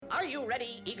you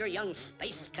ready, eager young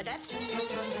space cadets?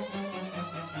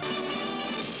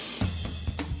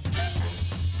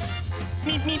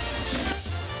 Meep, meep.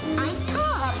 I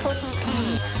saw a pussy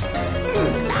cat.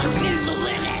 Here's the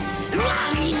limit.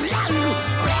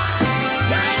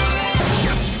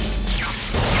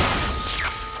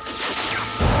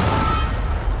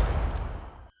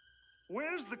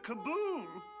 Where's the kaboom?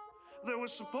 There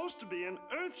was supposed to be an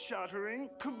earth-shattering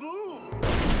kaboom.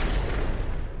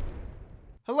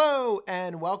 Hello,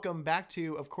 and welcome back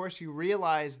to Of Course You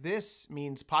Realize This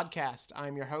Means Podcast.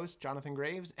 I'm your host, Jonathan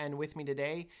Graves, and with me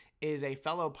today is a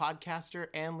fellow podcaster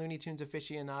and Looney Tunes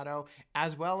aficionado,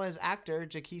 as well as actor,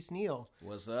 Jaquise Neal.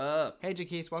 What's up? Hey,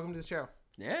 Jaquise, welcome to the show.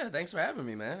 Yeah, thanks for having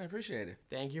me, man. I appreciate it.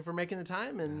 Thank you for making the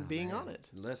time and being man. on it.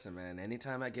 Listen, man,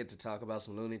 anytime I get to talk about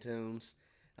some Looney Tunes,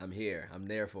 I'm here. I'm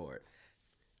there for it.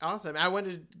 Awesome. I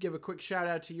wanted to give a quick shout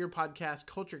out to your podcast,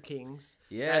 Culture Kings.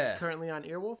 Yeah. That's currently on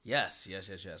Earwolf. Yes.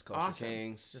 Culture Awesome.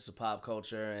 Kings, just a pop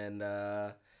culture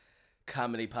and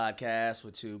comedy podcast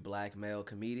with two black male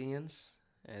comedians.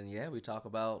 And yeah, we talk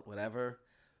about whatever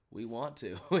we want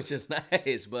to, which is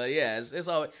nice. But yeah, it's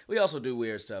always, we also do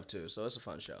weird stuff too, so it's a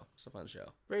fun show.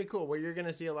 Very cool. Well, you're going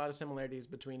to see a lot of similarities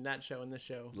between that show and this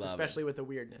show, Love especially with the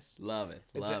weirdness. Love it.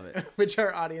 Which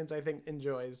our audience, I think,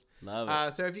 enjoys. Love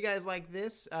it. So if you guys like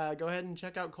this, go ahead and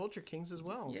check out Culture Kings as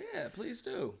well. Yeah, please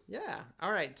do. Yeah.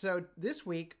 All right. So this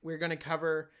week, we're going to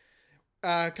cover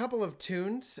a couple of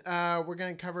tunes. We're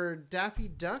going to cover Daffy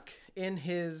Duck in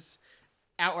his...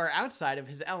 outside of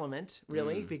his element,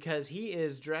 really, because he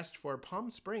is dressed for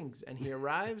Palm Springs and he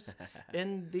arrives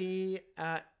in the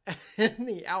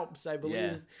Alps, I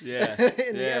believe. Yeah.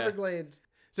 In the Everglades.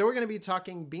 So we're going to be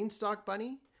talking Beanstalk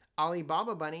Bunny,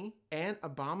 Alibaba Bunny, and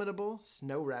Abominable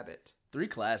Snow Rabbit. 3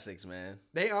 classics, man.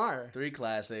 They are. 3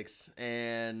 classics,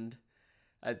 and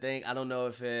I don't know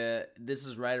if this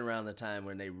is right around the time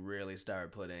when they really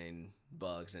started putting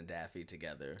Bugs and Daffy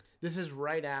together. This is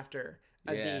right after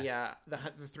Yeah.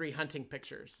 the 3 hunting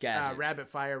pictures. Gotcha. Rabbit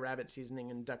Fire, Rabbit Seasoning,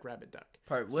 and Duck Rabbit Duck.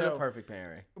 What a perfect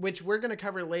pairing. Which we're going to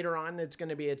cover later on. It's going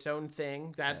to be its own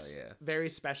thing. That's Hell yeah. very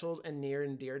special and near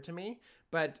and dear to me.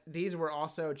 But these were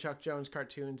also Chuck Jones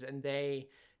cartoons, and they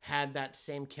had that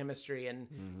same chemistry.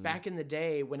 And back in the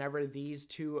day, whenever these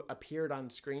two appeared on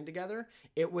screen together,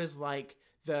 it was like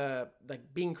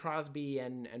Bing Crosby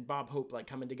and Bob Hope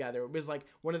coming together. It was like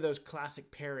one of those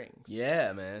classic pairings.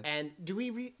 Yeah, man. And do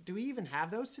we even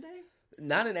have those today?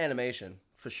 Not in animation,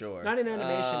 for sure. Not in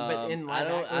animation, but in live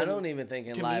action. I don't even think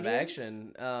in live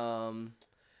comedians? action.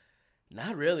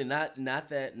 Not really. Not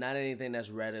anything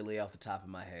that's readily off the top of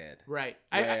my head. Right.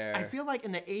 Where... I feel like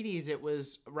in the 80s it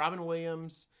was Robin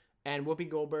Williams and Whoopi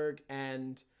Goldberg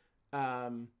and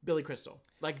Billy Crystal.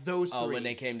 Like those 3. Oh, when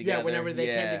they came together. Yeah, whenever they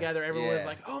came together, everyone was yeah.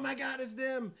 like, oh my God, it's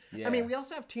them. Yeah. I mean, we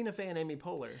also have Tina Fey and Amy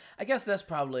Poehler. I guess that's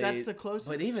the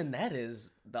closest. But even that is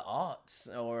the aughts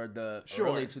or the Sure.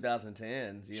 early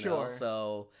 2010s, you know?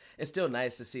 So it's still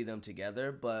nice to see them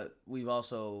together, but we've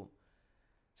also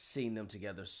seen them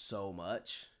together so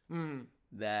much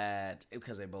that,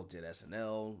 because they both did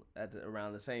SNL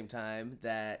around the same time,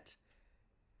 that...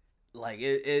 Like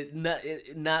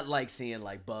not like seeing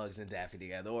like Bugs and Daffy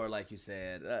together, or like you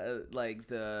said, like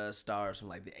the stars from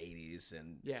like the 80s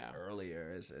and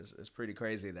earlier. It's pretty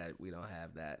crazy that we don't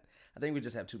have that. I think we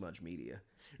just have too much media.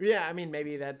 Yeah, I mean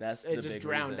maybe that's it. Just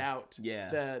drowned reason. out.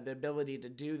 Yeah, the ability to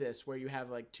do this where you have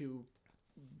like 2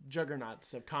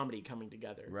 juggernauts of comedy coming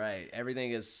together. Right.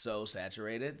 Everything is so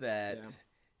saturated that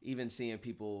even seeing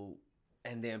people,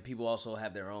 and then people also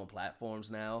have their own platforms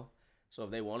now. So if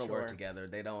they want to work together,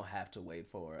 they don't have to wait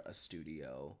for a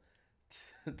studio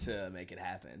to make it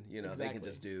happen. You know, They can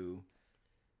just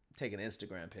take an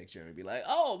Instagram picture and be like,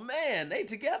 oh man, they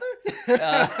together?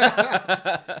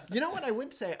 You know what I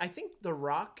would say? I think The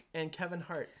Rock and Kevin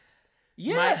Hart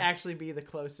Yeah. might actually be the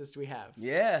closest we have.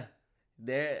 Yeah.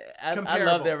 I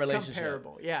love their relationship.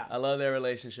 Comparable, yeah. I love their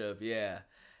relationship. Yeah.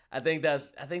 I think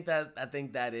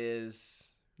that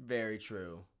is very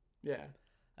true. Yeah.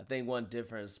 I think one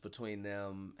difference between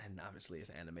them, and obviously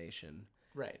it's animation.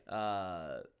 Right.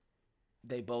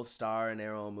 They both star in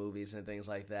their own movies and things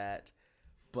like that,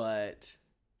 but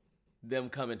them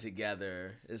coming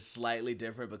together is slightly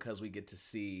different because we get to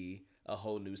see a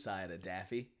whole new side of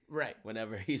Daffy. Right.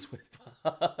 Whenever he's with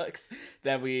Bugs,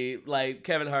 that we like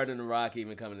Kevin Hart and The Rock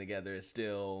even coming together is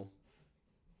still,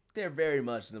 they're very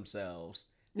much themselves.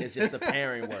 It's just the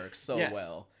pairing works so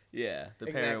well. Yeah, the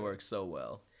pairing works so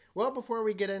well. Well, before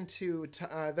we get into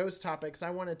those topics, I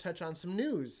want to touch on some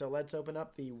news. So let's open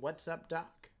up the What's Up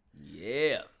Doc.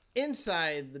 Yeah.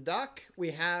 Inside the doc,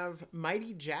 we have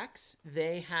Mighty Jaxx.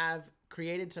 They have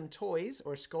created some toys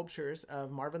or sculptures of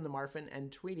Marvin the Marfin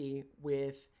and Tweety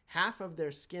with half of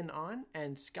their skin on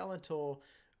and skeletal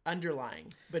underlying,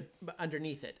 but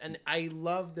underneath it. And I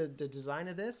love the design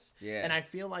of this. Yeah. And I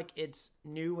feel like it's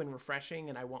new and refreshing,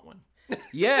 and I want one.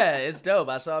 Yeah, it's dope.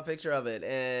 I saw a picture of it,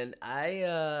 and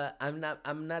I'm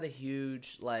not a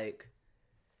huge like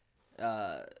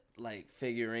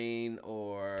figurine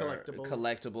or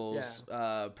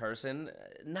collectibles person.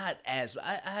 Not as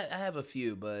I have a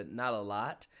few, but not a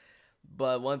lot.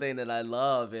 But one thing that I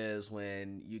love is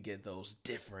when you get those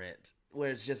different, where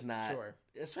it's just not,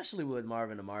 especially with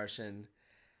Marvin the Martian.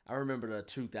 I remember the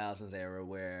 2000s era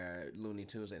where Looney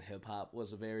Tunes and hip hop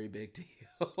was a very big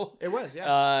deal. It was,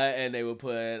 yeah. And they would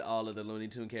put all of the Looney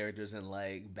Tune characters in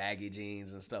like baggy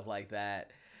jeans and stuff like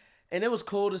that. And it was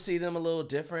cool to see them a little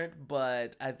different,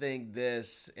 but I think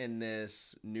in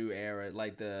this new era,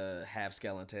 like the half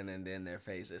skeleton and then their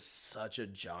face, is such a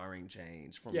jarring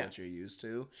change from what you're used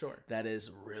to. Sure. That is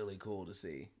really cool to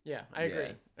see. Yeah, I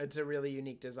agree. It's a really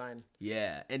unique design.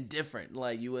 Yeah, and different.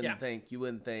 Like you wouldn't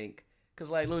think, because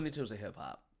like Looney Tunes and hip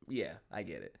hop. Yeah, I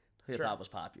get it. Hip hop was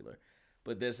popular.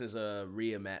 But this is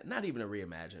not even a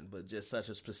reimagine, but just such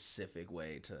a specific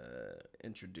way to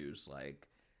introduce like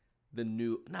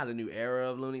not a new era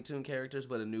of Looney Tune characters,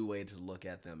 but a new way to look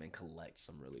at them and collect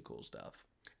some really cool stuff.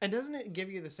 And doesn't it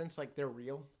give you the sense like they're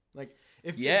real? Like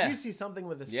if you see something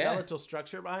with a skeletal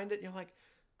structure behind it, you're like,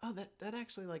 oh, that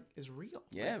actually like is real.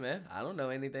 Yeah, man. I don't know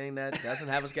anything that doesn't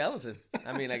have a skeleton.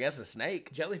 I mean, I guess a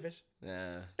snake. Jellyfish.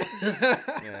 Yeah.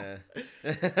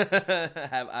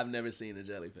 I've never seen a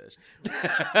jellyfish.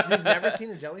 You've never seen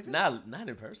a jellyfish? Not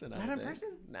in person. Not in person?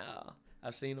 No.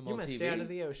 I've seen them you on TV. You must stay out of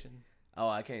the ocean. Oh,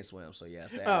 I can't swim, so yeah, I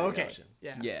stay out of the ocean.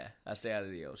 Yeah, I stay out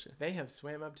of the ocean. They have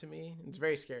swam up to me. It's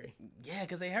very scary. Yeah,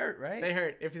 because they hurt, right? They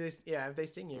hurt if they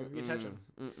sting you, if you touch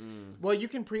them. Well, you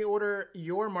can pre-order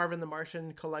your Marvin the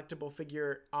Martian collectible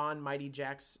figure on Mighty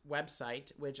Jack's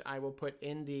website, which I will put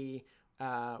in the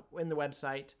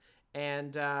website.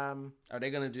 And are they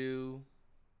gonna do?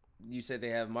 You said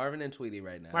they have Marvin and Tweety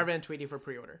right now. Marvin and Tweety for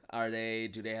pre-order.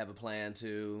 Do they have a plan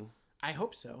to? I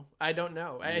hope so. I don't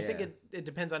know. I think it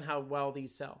depends on how well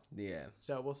these sell. Yeah.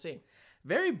 So we'll see.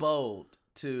 Very bold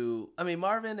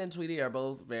Marvin and Tweety are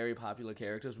both very popular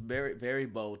characters. Very, very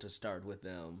bold to start with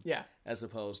them. Yeah. As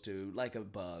opposed to like a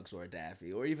Bugs or a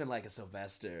Daffy or even like a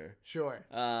Sylvester. Sure.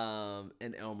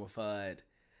 And Elmer Fudd.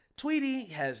 Tweety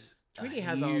has a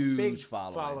big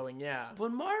following. Yeah.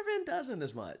 But Marvin doesn't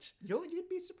as much. You'd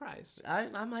be surprised.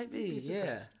 I might be.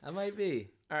 I might be.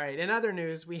 All right. In other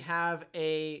news, we have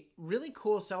a really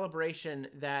cool celebration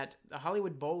that the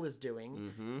Hollywood Bowl is doing.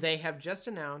 Mm-hmm. They have just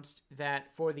announced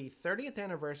that for the 30th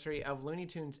anniversary of Looney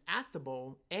Tunes at the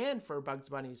Bowl and for Bugs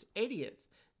Bunny's 80th,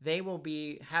 they will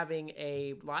be having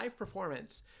a live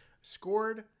performance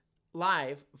scored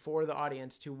live for the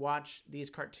audience to watch these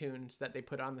cartoons that they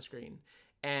put on the screen.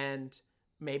 And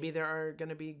maybe there are going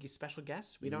to be special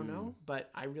guests. We don't know, but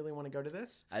I really want to go to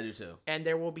this. I do too. And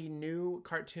there will be new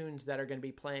cartoons that are going to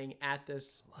be playing at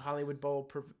this Hollywood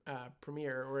Bowl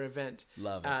premiere or event.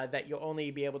 Love it. That you'll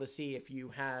only be able to see if you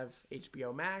have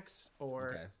HBO Max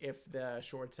or if the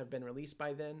shorts have been released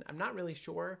by then. I'm not really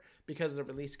sure because the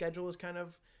release schedule is kind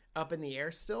of up in the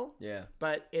air still. Yeah.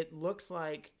 But it looks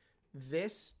like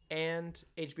this and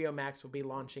HBO Max will be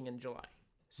launching in July.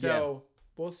 So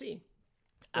we'll see.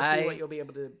 We'll see what you'll be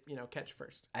able to, catch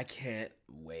first. I can't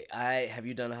wait. Have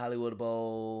you done a Hollywood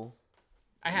Bowl?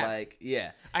 I have.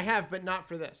 I have, but not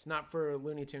for this. Not for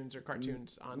Looney Tunes or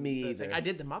cartoons on me the either. thing. I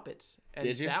did the Muppets. And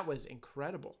did you? That was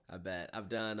incredible. I bet. I've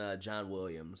done John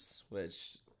Williams,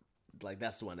 which,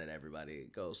 that's the one that everybody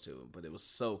goes to. But it was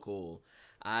so cool.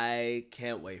 I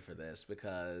can't wait for this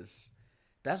because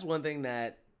that's one thing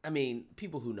that,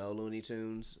 people who know Looney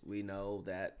Tunes, we know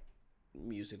that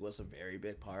music was a very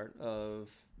big part of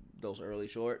those early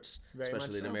shorts,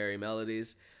 especially the Merry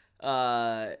Melodies.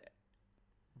 But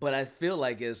I feel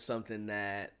like it's something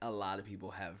that a lot of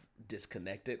people have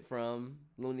disconnected from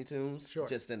Looney Tunes,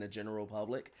 just in the general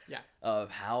public,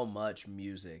 of how much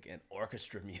music and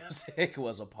orchestra music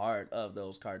was a part of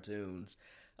those cartoons.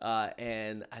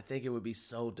 And I think it would be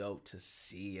so dope to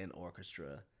see an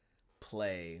orchestra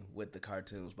play with the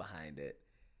cartoons behind it.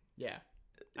 Yeah.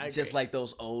 Just like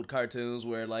those old cartoons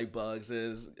where Bugs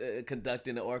is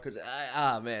conducting the orchestra.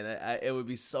 It would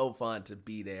be so fun to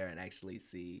be there and actually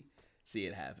see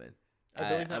it happen. I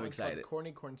believe that I'm excited.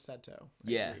 Corny Cornetto.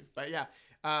 But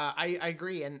I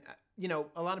agree. And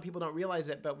a lot of people don't realize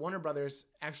it, but Warner Brothers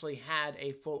actually had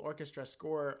a full orchestra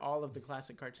score all of the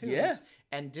classic cartoons,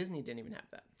 and Disney didn't even have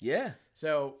that. Yeah.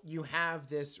 So you have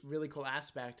this really cool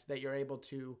aspect that you're able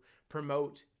to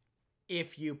promote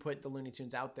if you put the Looney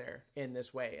Tunes out there in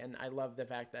this way. And I love the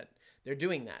fact that they're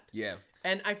doing that. Yeah.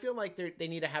 And I feel like they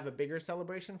need to have a bigger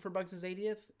celebration for Bugs'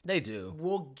 80th. They do.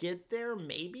 We'll get there,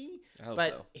 maybe. I hope but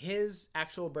so. his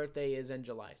actual birthday is in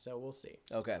July, so we'll see.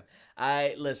 Okay.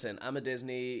 Listen, I'm a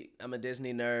Disney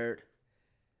nerd,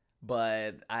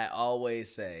 but I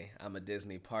always say I'm a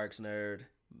Disney Parks nerd.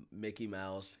 Mickey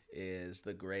Mouse is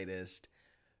the greatest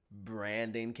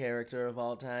branding character of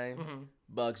all time. Mm-hmm.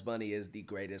 Bugs Bunny is the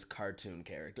greatest cartoon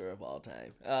character of all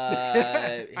time.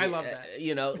 I love that.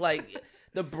 You know, like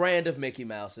the brand of Mickey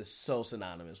Mouse is so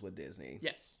synonymous with Disney.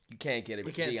 Yes. You can't get it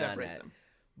We can't beyond separate that. them.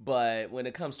 But when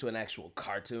it comes to an actual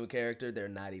cartoon character, they're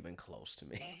not even close to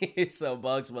me. So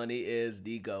Bugs Bunny is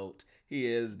the GOAT. He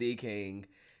is the king.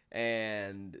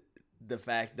 And the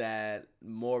fact that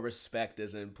more respect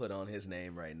isn't put on his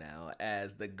name right now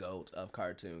as the GOAT of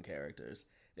cartoon characters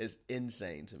is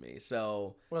insane to me.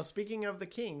 So, well, speaking of the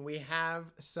king, we have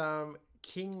some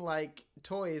king-like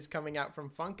toys coming out from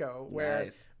Funko where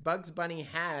Nice. Bugs Bunny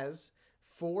has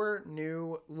 4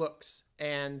 new looks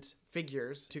and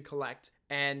figures to collect.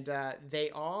 And they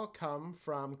all come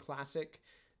from classic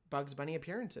Bugs Bunny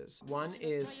appearances. One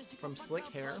is from Slick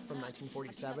Hair from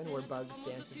 1947, where Bugs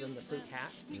dances in the fruit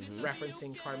hat,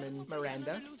 referencing Carmen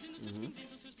Miranda.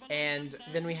 And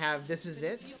then we have This Is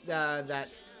It, that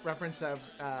reference of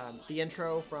the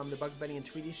intro from the Bugs Bunny and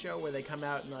Tweety show, where they come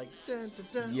out and like, dun, dun,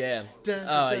 dun, yeah. dun, dun,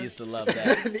 Oh, I dun. used to love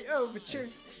that. The overture.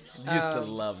 Used to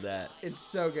love that. It's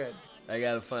so good. I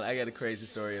got a crazy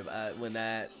story of when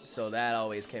that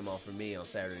always came on for me on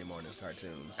Saturday mornings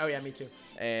cartoons. Oh yeah, me too.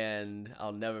 And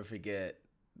I'll never forget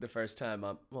the first time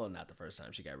not the first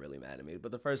time she got really mad at me,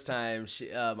 but the first time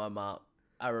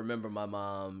I remember my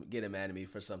mom getting mad at me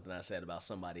for something I said about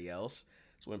somebody else.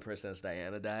 It's when Princess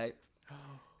Diana died.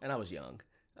 And I was young.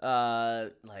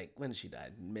 Like, when did she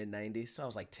die? Mid-90s? So I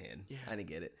was like 10. Yeah. I didn't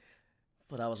get it.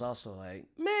 But I was also like,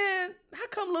 man, how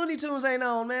come Looney Tunes ain't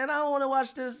on, man? I don't want to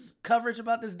watch this coverage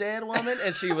about this dead woman.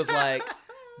 And she was like,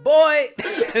 boy.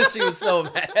 And she was so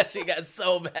mad. She got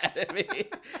so mad at me.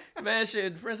 Man,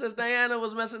 Princess Diana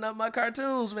was messing up my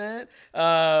cartoons, man.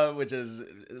 Which is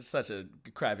such a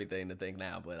crappy thing to think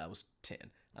now, but I was 10.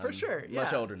 For sure,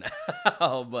 Much yeah. older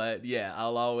now. But yeah,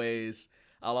 I'll always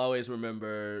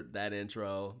remember that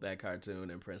intro, that cartoon,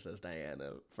 and Princess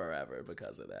Diana forever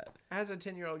because of that. As a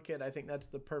 10-year-old kid, I think that's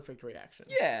the perfect reaction.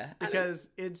 Yeah. Because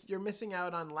you're missing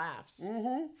out on laughs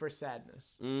for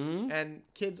sadness. And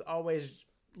kids always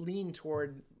lean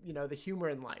toward, the humor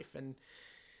in life and,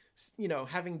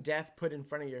 having death put in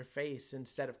front of your face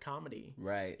instead of comedy.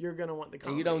 Right. You're going to want the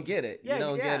comedy. And you don't get it. You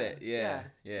don't get it. Yeah.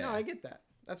 No, I get that.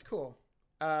 That's cool.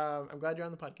 I'm glad you're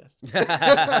on the podcast.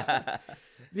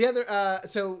 The other,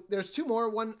 so there's 2 more.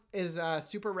 One is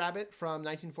Super Rabbit from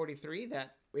 1943.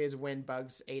 That is when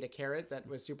Bugs ate a carrot that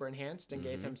was super enhanced and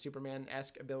gave him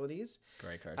Superman-esque abilities.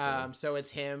 Great cartoon. So it's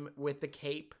him with the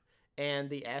cape and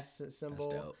the S symbol,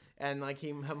 dope. and like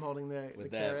him holding the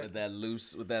carrot. with that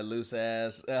loose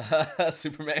ass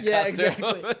Superman Yeah, costume.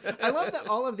 exactly. I love that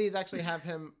all of these actually have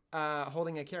him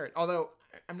holding a carrot. Although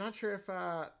I'm not sure if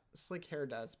Slick Hair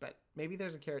does, but maybe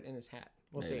there's a carrot in his hat.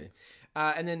 We'll see.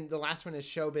 And then the last one is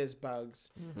Showbiz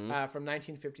Bugs from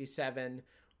 1957,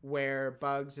 where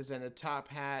Bugs is in a top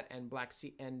hat and black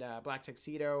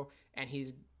tuxedo, and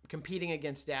he's competing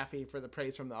against Daffy for the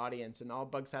praise from the audience. And all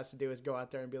Bugs has to do is go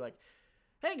out there and be like,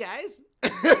 "Hey guys,"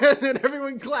 and then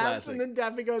everyone claps. Classic. And then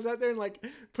Daffy goes out there and like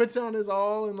puts on his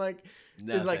all and like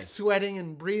is like Nothing. sweating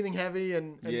and breathing heavy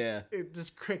and Yeah. it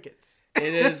just crickets.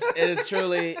 It is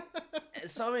truly.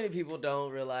 So many people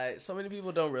don't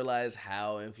realize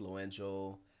how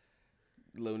influential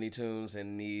Looney Tunes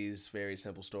and these very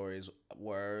simple stories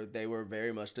were. They were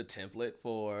very much the template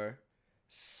for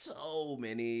so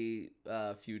many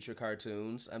future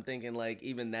cartoons. I'm thinking like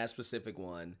even that specific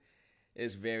one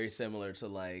is very similar to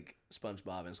like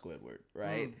SpongeBob and Squidward,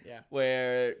 right? Yeah.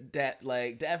 Where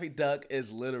Daffy Duck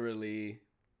is literally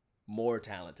more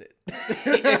talented.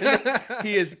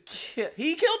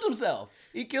 He killed himself.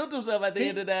 He killed himself at the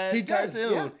end of that he does,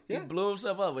 cartoon. yeah. He blew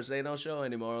himself up, which they don't show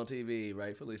anymore on TV,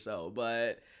 rightfully so.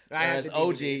 But I have there's the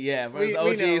OG, DVDs. yeah, We there's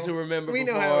OGs know. who remember We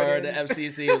know how before it the ends.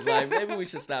 FCC was like, maybe we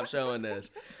should stop showing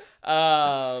this.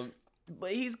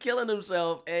 But he's killing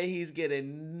himself and he's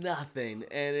getting nothing,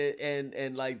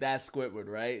 and like that's Squidward,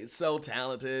 right? It's so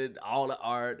talented, all the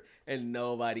art, and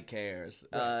nobody cares.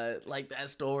 Right. Like that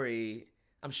story,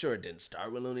 I'm sure it didn't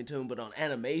start with Looney Tunes, but on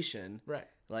animation, Right.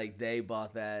 like they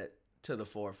brought that to the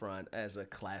forefront as a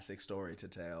classic story to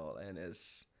tell, and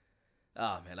it's,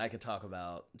 oh man, I could talk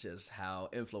about just how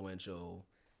influential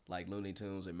like Looney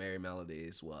Tunes and Merry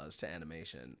Melodies was to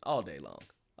animation all day long.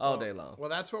 all day long. Well,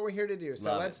 that's what we're here to do.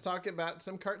 So Love let's it. talk about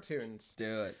some cartoons.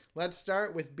 Do it. Let's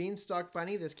start with Beanstalk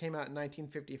Bunny. This came out in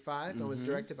 1955 and was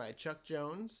directed by Chuck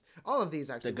Jones. All of these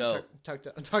actually The were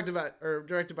talked about or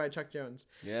directed by Chuck Jones.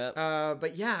 Yeah.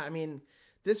 But yeah, I mean,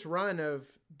 this run of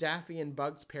Daffy and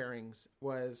Bugs pairings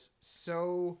was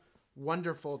so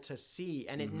wonderful to see,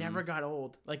 and it never got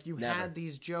old. Like, you Never. had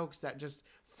these jokes that just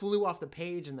flew off the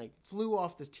page and they flew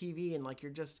off the TV, and like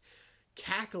you're just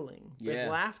cackling with Yeah.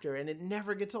 laughter, and it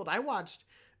never gets old. I watched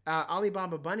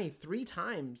Alibaba Bunny 3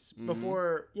 times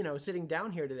before, sitting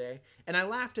down here today, and I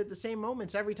laughed at the same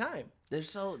moments every time. They're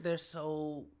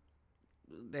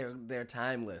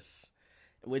timeless,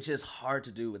 which is hard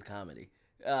to do with comedy.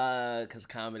 Because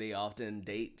comedy often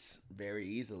dates very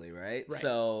easily, right? Right.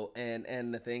 So,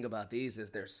 and the thing about these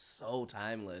is they're so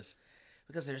timeless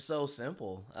because they're so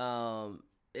simple.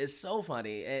 It's so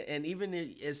funny, and even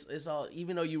it's all,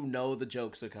 even though you know the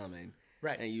jokes are coming,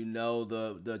 Right. and you know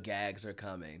the gags are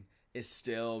coming, it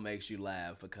still makes you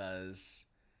laugh because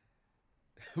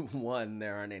one,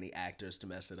 there aren't any actors to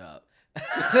mess it up.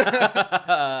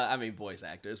 I mean, voice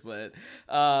actors, but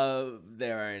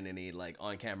there aren't any like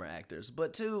on-camera actors.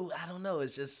 But 2, I don't know,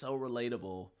 it's just so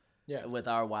relatable. Yeah. With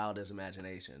our wildest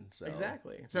imagination. So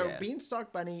Exactly. So yeah.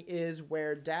 Beanstalk Bunny is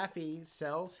where Daffy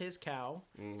sells his cow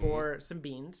for some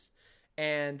beans.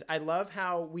 And I love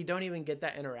how we don't even get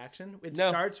that interaction. It No.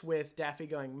 starts with Daffy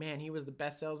going, man, he was the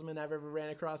best salesman I've ever ran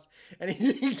across. And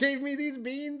he gave me these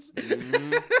beans.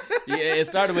 Yeah, it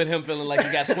started with him feeling like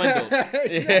he got swindled.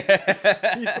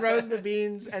 He throws the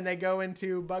beans and they go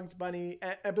into Bugs Bunny.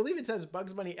 I believe it says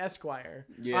Bugs Bunny Esquire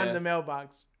on the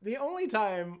mailbox. The only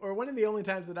time, or one of the only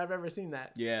times that I've ever seen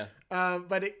that. Yeah.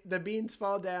 But the beans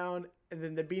fall down, and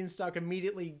then the beanstalk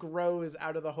immediately grows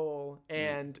out of the hole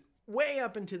and way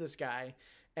up into the sky.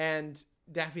 And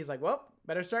Daffy's like, well,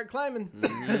 better start climbing.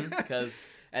 Because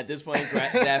at this point,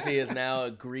 Daffy is now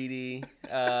a greedy,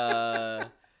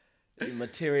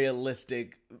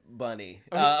 materialistic bunny.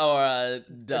 Or a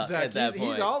duck at that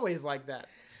point. He's always like that.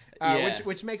 Yeah.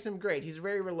 Which makes him great. He's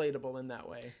very relatable in that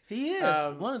way. He is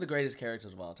one of the greatest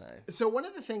characters of all time. So one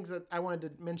of the things that I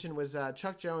wanted to mention was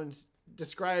Chuck Jones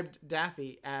described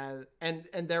Daffy as, and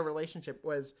their relationship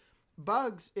was,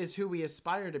 Bugs is who we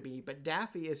aspire to be, but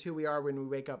Daffy is who we are when we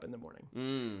wake up in the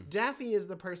morning. Daffy is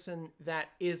the person that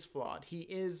is flawed. He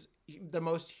is the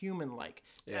most human-like.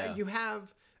 Yeah. You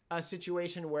have a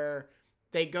situation where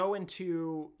they go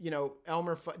into,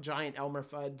 giant Elmer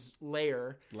Fudd's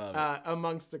lair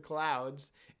amongst the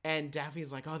clouds, and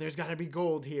Daffy's like, oh, there's got to be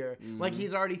gold here. Like,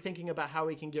 he's already thinking about how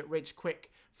he can get rich quick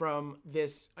from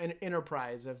this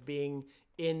enterprise of being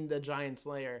in the giant's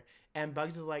lair. And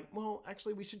Bugs is like, well,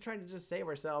 actually, we should try to just save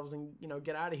ourselves and,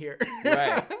 get out of here.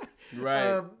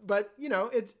 Right. But,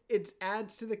 it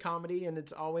adds to the comedy, and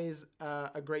it's always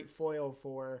a great foil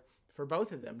for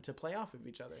both of them to play off of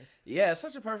each other. Yeah, it's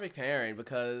such a perfect pairing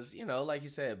because, like you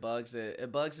said, Bugs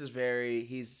is very,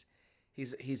 he's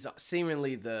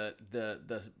seemingly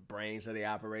the brains of the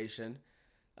operation.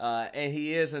 And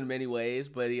he is in many ways,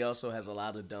 but he also has a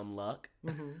lot of dumb luck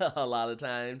a lot of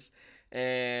times.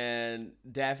 And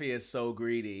Daffy is so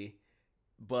greedy,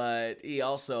 but he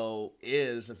also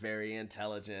is very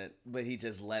intelligent, but he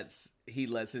just lets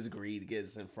his greed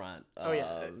get in front of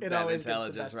that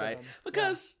intelligence, right?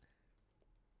 Because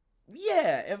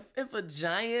if a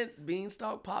giant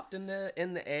beanstalk popped in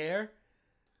the air,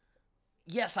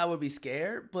 yes, I would be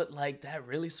scared, but like that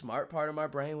really smart part of my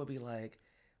brain would be like,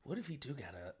 what if he do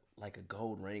got a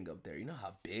gold ring up there? You know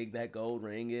how big that gold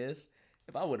ring is?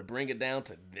 If I were to bring it down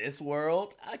to this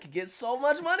world, I could get so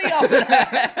much money off of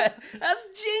that. That's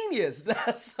genius.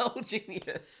 That's so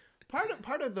genius. Part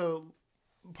of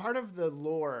the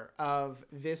lore of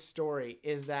this story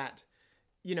is that,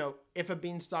 if a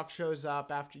beanstalk shows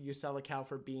up after you sell a cow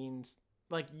for beans,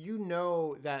 like,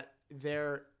 that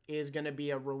there is going to be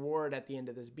a reward at the end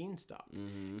of this beanstalk.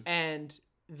 And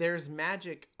there's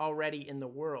magic already in the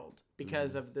world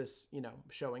because of this,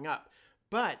 showing up.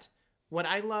 But what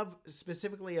I love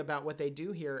specifically about what they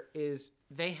do here is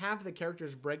they have the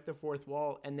characters break the fourth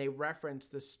wall and they reference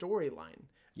the storyline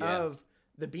of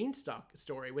the Beanstalk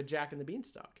story with Jack and the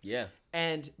Beanstalk. Yeah.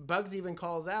 And Bugs even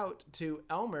calls out to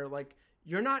Elmer, like,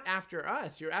 you're not after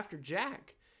us, you're after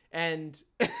Jack. And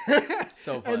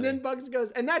so funny. And then Bugs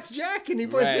goes, and that's Jack. And he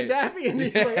points to Daffy and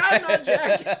he's like, I'm not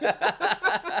Jack.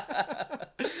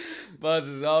 Bugs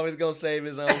is always going to save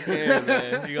his own skin,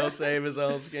 man. He going to save his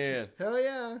own skin. Hell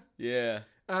yeah. Yeah.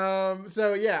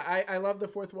 So yeah, I love the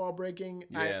fourth wall breaking.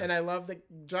 Yeah. And I love that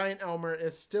giant Elmer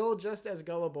is still just as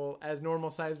gullible as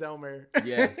normal sized Elmer.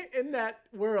 Yeah. In that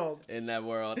world. And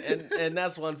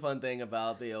that's one fun thing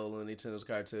about the old Looney Tunes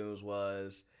cartoons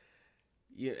was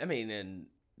I mean, and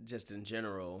just in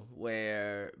general,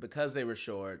 where because they were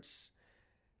shorts,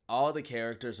 all the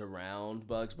characters around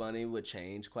Bugs Bunny would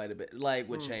change quite a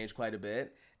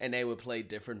bit. And they would play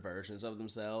different versions of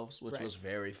themselves, which was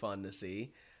very fun to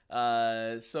see.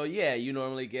 So yeah, you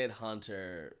normally get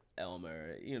Hunter,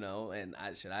 Elmer, and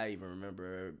I even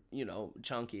remember,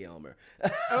 Chunky Elmer.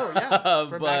 Oh yeah,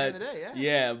 from back in the day, yeah.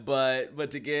 Yeah,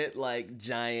 but to get like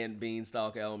giant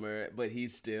Beanstalk Elmer, but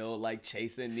he's still like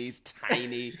chasing these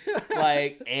tiny,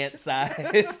 like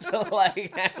ant-sized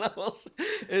like animals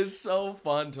is so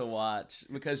fun to watch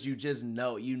because you just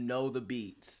know the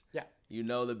beats. Yeah, you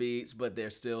know the beats, but they're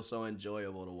still so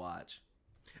enjoyable to watch.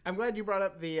 I'm glad you brought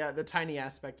up the tiny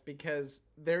aspect because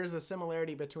there's a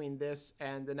similarity between this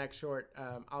and the next short,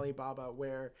 Alibaba,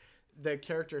 where the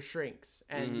character shrinks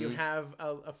and you have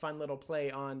a fun little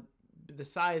play on the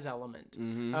size element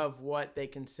of what they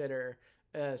consider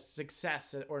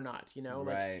success or not.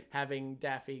 Like having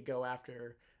Daffy go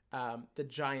after the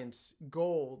giant's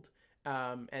gold,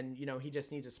 and he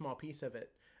just needs a small piece of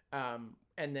it,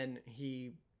 and then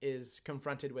he is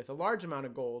confronted with a large amount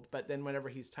of gold, but then whenever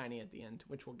he's tiny at the end,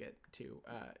 which we'll get to,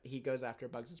 he goes after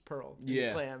Bugs' pearl.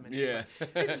 Yeah. Clam, and he's like,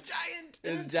 it's giant.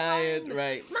 It's giant, mine.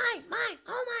 right. Mine,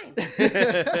 all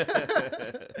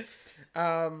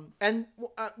mine. And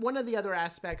one of the other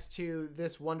aspects to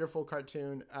this wonderful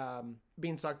cartoon,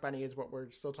 Beanstalk Bunny is what we're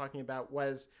still talking about,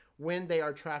 was when they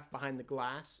are trapped behind the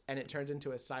glass and it turns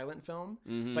into a silent film,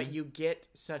 but you get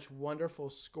such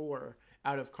wonderful score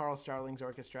out of Carl Starling's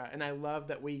orchestra, and I love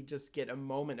that we just get a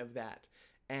moment of that,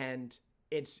 and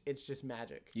it's just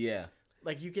magic. Yeah.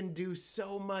 Like, you can do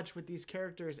so much with these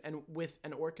characters and with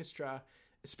an orchestra,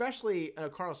 especially a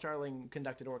Carl Starling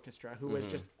conducted orchestra, who was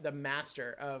just the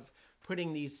master of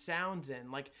putting these sounds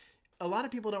in. Like, a lot of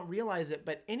people don't realize it,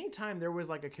 but anytime there was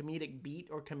like a comedic beat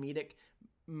or comedic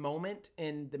moment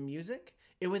in the music,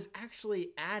 it was actually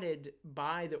added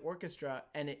by the orchestra,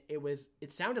 and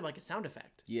it sounded like a sound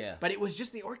effect. Yeah. But it was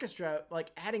just the orchestra like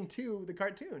adding to the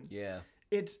cartoon. Yeah.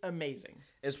 It's amazing.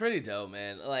 It's pretty dope,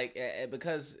 man. Like,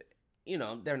 because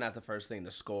they're not the first thing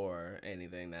to score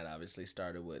anything. That obviously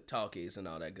started with talkies and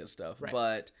all that good stuff, right.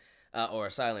 But or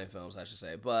silent films, I should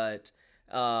say. But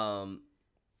to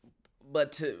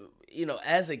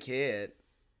as a kid,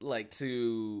 like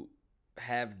to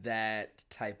have that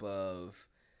type of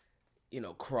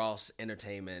cross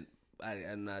entertainment.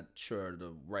 I'm not sure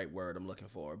the right word I'm looking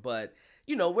for, but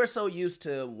we're so used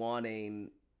to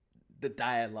wanting the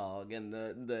dialogue and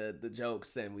the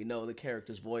jokes, and we know the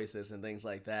characters' voices and things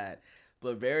like that.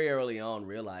 But very early on,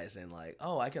 realizing like,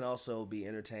 oh, I can also be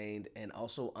entertained and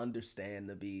also understand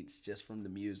the beats just from the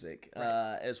music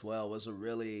as well, was a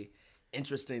really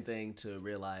interesting thing to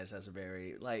realize as a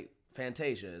very like.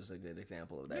 Fantasia is a good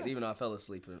example of that. Yes. Even though I fell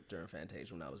asleep during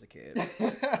Fantasia when I was a kid.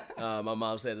 My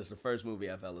mom said it's the first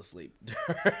movie I fell asleep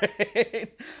during.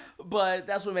 But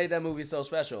that's what made that movie so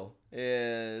special.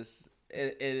 It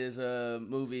is a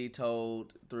movie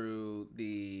told through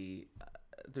the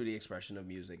expression of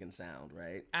music and sound,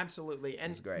 right? Absolutely.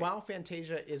 And while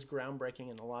Fantasia is groundbreaking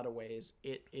in a lot of ways,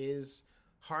 it is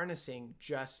harnessing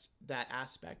just that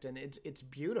aspect, and it's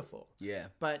beautiful. Yeah.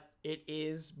 But it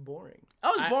is boring.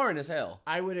 Oh, it's boring as hell.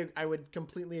 I would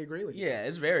completely agree with you. Yeah,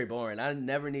 it's very boring. I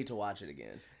never need to watch it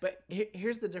again. But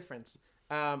here's the difference.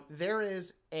 There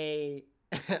is a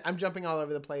I'm jumping all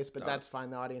over the place, but that's fine.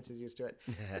 The audience is used to it.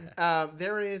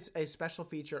 There is a special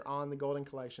feature on the Golden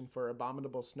Collection for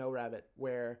Abominable Snow Rabbit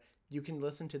where you can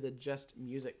listen to the just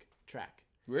music track.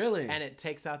 Really? And it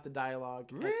takes out the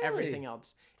dialogue and everything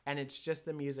else. And it's just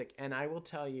the music. And I will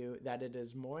tell you that it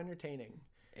is more entertaining.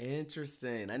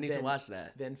 Interesting. I need to watch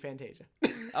that. Than Fantasia.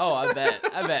 Oh, I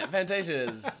bet.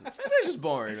 Fantasia's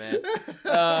boring, man.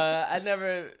 I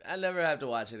never have to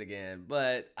watch it again.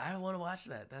 But I want to watch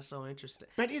that. That's so interesting.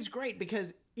 But it's great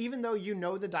because even though you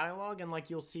know the dialogue and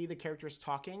like you'll see the characters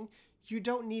talking, you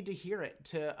don't need to hear it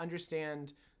to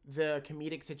understand the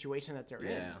comedic situation that they're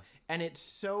in. And it's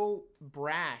so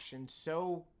brash and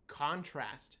so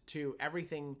contrast to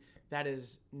everything that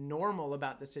is normal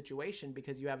about the situation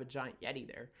because you have a giant Yeti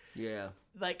there. Yeah.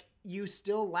 Like, you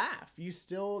still laugh. You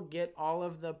still get all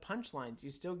of the punchlines. You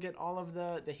still get all of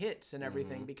the hits and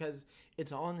everything because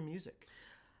it's all in the music.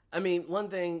 I mean, one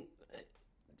thing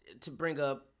to bring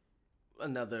up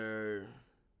another...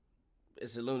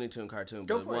 It's a Looney Tune cartoon,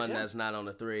 but one that's not on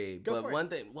the 3. But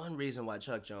one reason why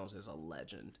Chuck Jones is a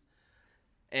legend,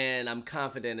 and I'm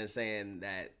confident in saying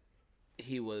that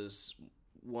he was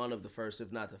one of the first,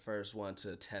 if not the first one,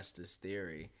 to test this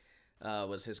theory,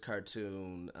 was his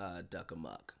cartoon Duck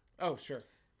Amuck. Oh, sure.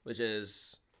 Which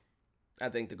is, I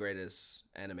think, the greatest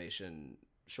animation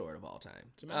short of all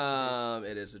time. It's a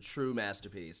masterpiece. It is a true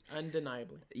masterpiece.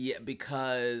 Undeniably. Yeah,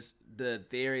 because the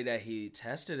theory that he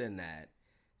tested in that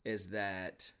is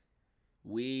that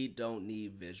we don't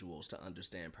need visuals to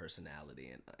understand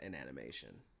personality in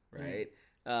animation, right?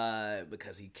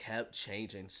 Because he kept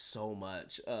changing so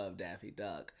much of Daffy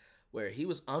Duck, where he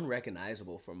was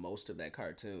unrecognizable for most of that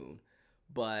cartoon,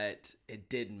 but it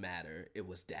didn't matter. It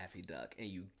was Daffy Duck, and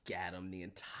you got him the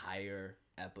entire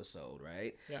episode,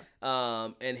 right? Yeah.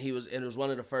 And it was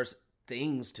one of the first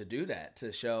things to do that,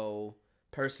 to show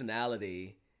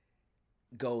personality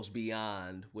goes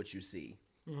beyond what you see.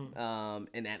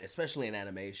 And that, especially in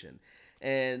animation.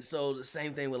 And so the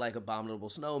same thing with like Abominable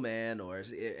Snowman,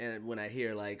 and when I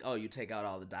hear like, oh, you take out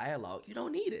all the dialogue, you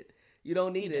don't need it. You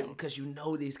don't need it because you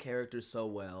know these characters so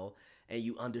well, and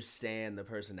you understand the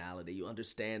personality, you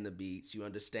understand the beats, you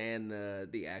understand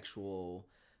the actual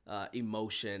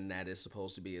emotion that is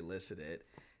supposed to be elicited,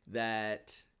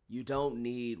 that you don't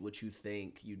need what you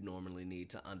think you'd normally need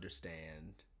to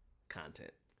understand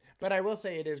content. But I will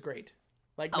say it is great.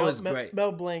 Like it's great.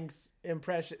 Mel Blanc's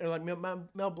impression, or like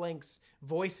Mel Blanc's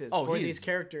voices for these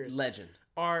characters, legend,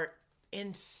 are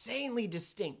insanely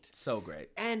distinct. So great.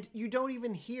 And you don't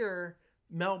even hear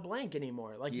Mel Blanc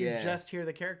anymore. Like you just hear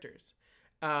the characters.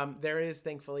 There is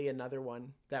thankfully another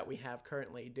one that we have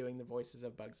currently doing the voices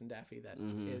of Bugs and Daffy that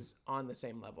is on the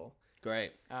same level.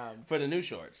 Great. For the new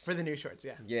shorts. For the new shorts,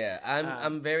 yeah. Yeah,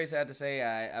 I'm very sad to say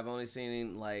I've only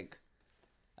seen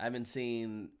I haven't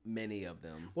seen many of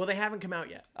them. Well, they haven't come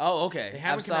out yet. Oh, okay. They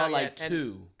haven't I saw come out yet,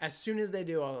 2. As soon as they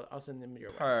do, I'll send them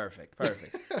your way. Perfect.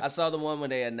 I saw the one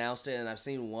when they announced it, and I've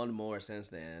seen one more since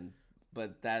then.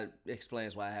 But that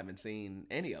explains why I haven't seen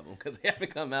any of them, because they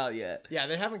haven't come out yet. Yeah,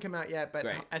 they haven't come out yet, but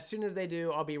Great. As soon as they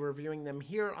do, I'll be reviewing them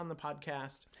here on the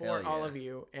podcast for all of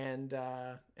you, and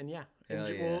yeah,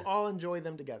 we'll all enjoy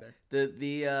them together.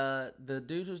 The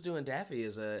dude who's doing Daffy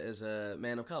is a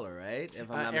man of color, right?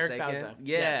 If I'm not Eric mistaken. Bauza.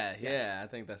 Yeah, Yes. I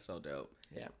think that's so dope.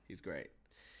 Yeah, he's great.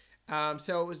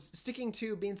 So it was sticking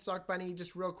to Beanstalk Bunny,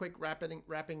 just real quick,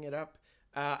 wrapping it up.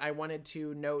 I wanted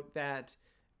to note that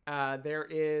there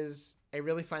is a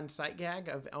really fun sight gag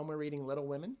of Elmer reading Little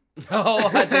Women. Oh,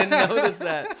 I didn't notice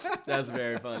that. That's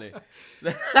very funny.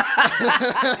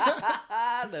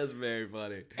 That's very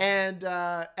funny. And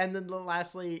then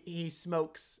lastly, he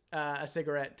smokes a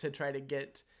cigarette to try to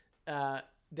get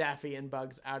Daffy and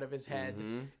Bugs out of his head.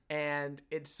 And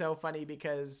it's so funny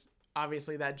because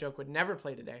obviously that joke would never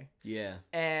play today. Yeah.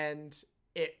 And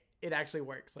it actually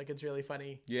works. Like, it's really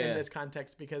funny in this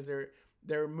context because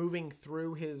they're moving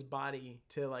through his body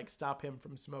to like stop him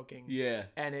from smoking. Yeah.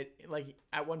 And it, like,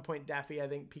 at one point Daffy, I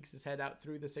think, peeks his head out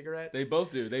through the cigarette. They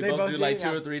both do. They both do like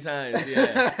 2 or 3 times.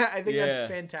 Yeah. I think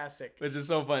that's fantastic. Which is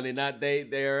so funny.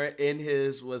 They're in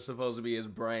was supposed to be his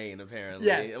brain, apparently.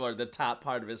 Yes. Or the top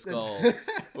part of his skull.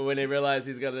 But when they realize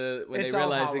he's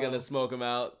gonna smoke him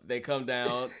out, they come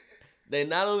down.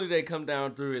 Not only do they come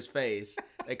down through his face,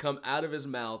 they come out of his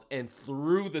mouth and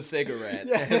through the cigarette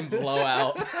and blow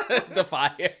out the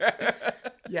fire.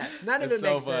 Yes, none of it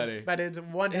makes sense, but it's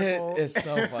wonderful. It's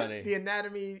so funny. The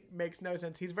anatomy makes no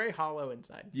sense. He's very hollow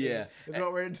inside. Yeah, is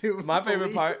what we're doing. My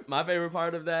favorite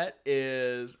part of that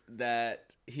is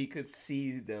that he could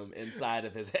see them inside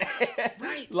of his head.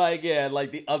 Right. Like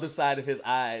the other side of his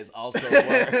eyes also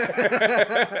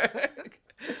work.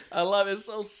 I love it. It's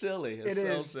so silly. It's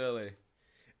so silly.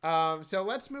 So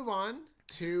let's move on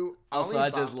to also, I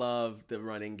just love the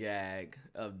running gag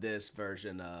of this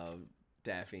version of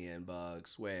Daffy and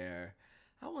Bugs, where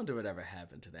I wonder whatever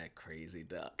happened to that crazy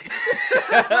duck.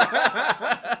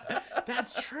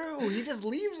 That's true. He just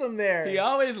leaves them there. He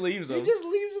always leaves them. He just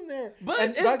leaves them there.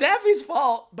 But it's Daffy's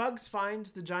fault. Bugs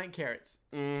finds the giant carrots.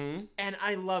 Mm-hmm. And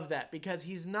I love that because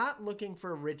he's not looking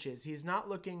for riches. He's not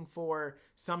looking for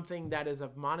something that is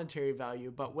of monetary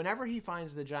value. But whenever he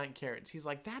finds the giant carrots, he's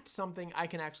like, that's something I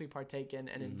can actually partake in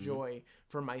and enjoy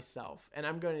for myself. And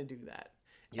I'm going to do that.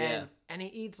 Yeah. And he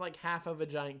eats like half of a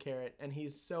giant carrot and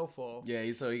he's so full.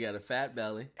 Yeah, so he got a fat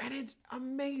belly. And it's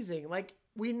amazing. Like,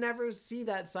 we never see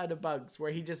that side of Bugs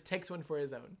where he just takes one for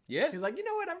his own. Yeah. He's like, you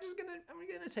know what? I'm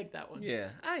gonna take that one. Yeah,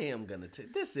 I am gonna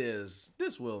take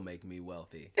this will make me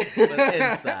wealthy. But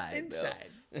inside.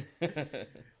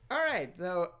 All right.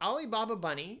 So Alibaba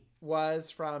Bunny was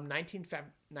from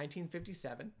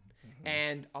 1957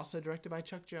 and also directed by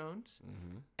Chuck Jones.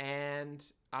 And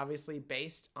obviously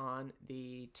based on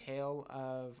the tale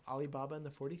of Alibaba and the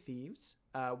 40 Thieves,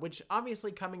 which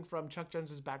obviously coming from Chuck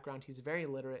Jones's background, he's very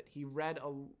literate. He read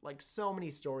so many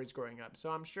stories growing up.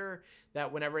 So I'm sure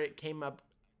that whenever it came up,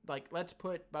 like, let's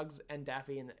put Bugs and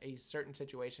Daffy in a certain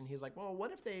situation, he's like, well,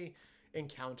 what if they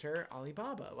encounter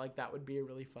Alibaba? Like, that would be a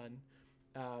really fun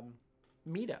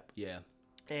meetup. Yeah.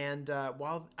 And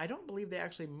while I don't believe they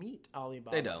actually meet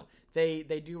Alibaba, They don't.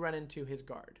 They do run into his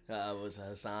guard. Was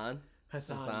Hassan?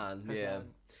 Hassan.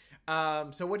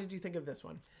 Yeah. So what did you think of this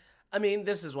one? I mean,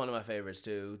 this is one of my favorites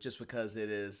too, just because it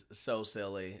is so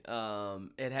silly.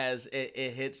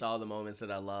 It hits all the moments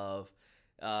that I love.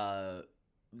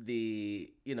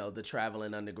 The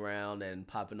traveling underground and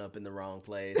popping up in the wrong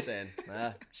place, and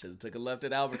should have took a left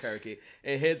at Albuquerque.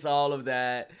 It hits all of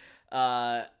that.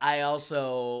 I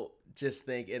also just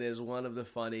think it is one of the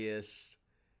funniest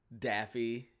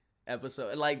Daffy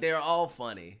episodes. Like, they're all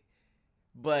funny,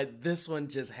 but this one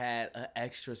just had an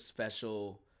extra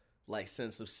special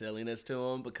sense of silliness to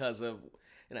him because of,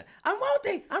 I'm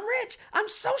wealthy, I'm rich, I'm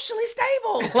socially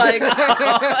stable.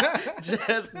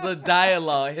 Just the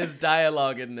dialogue, his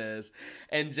dialogue in this,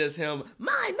 and just him,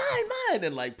 mine,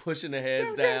 and pushing the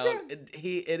heads down.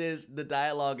 It is, the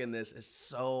dialogue in this is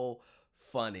so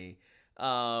funny.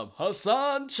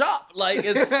 Hassan Chop,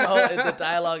 it's so, the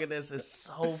dialogue in this is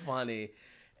so funny.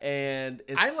 And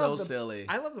it's so silly.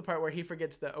 I love the part where he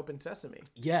forgets the open sesame.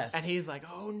 Yes. And he's like,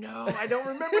 oh no, I don't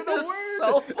remember the word. It's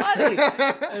so funny.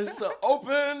 It's so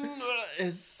open.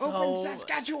 It's so... Open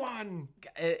Saskatchewan.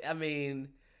 I mean,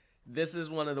 this is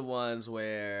one of the ones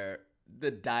where the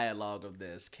dialogue of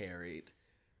this carried.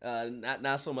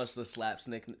 Not so much the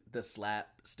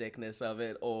slapstickness of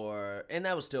it, and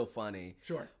that was still funny.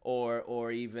 Sure.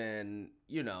 Or even,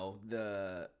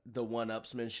 the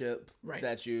one-upsmanship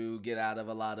that you get out of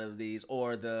a lot of these,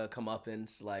 or the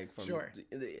comeuppance, from sure.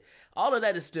 All of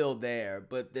that is still there,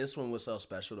 but this one was so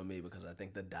special to me because I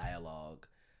think the dialogue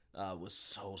was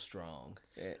so strong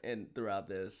and throughout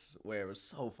this, where it was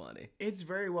so funny. It's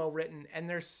very well written, and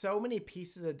there's so many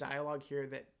pieces of dialogue here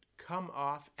that come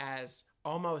off as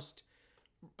almost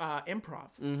improv,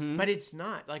 but it's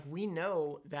not. We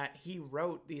know that he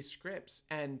wrote these scripts,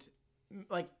 and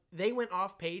they went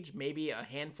off page maybe a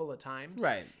handful of times,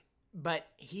 right? But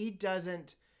he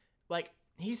doesn't,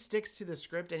 he sticks to the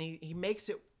script, and he makes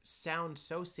it sound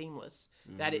so seamless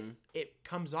that it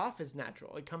comes off as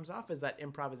natural. It comes off as that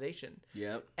improvisation.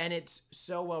 Yep. And it's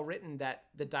so well written that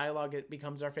the dialogue, it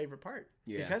becomes our favorite part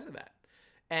because of that.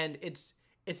 And it's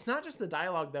not just the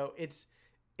dialogue though. It's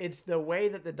the way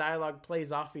that the dialogue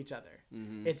plays off each other.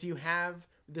 It's, you have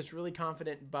this really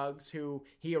confident Bugs who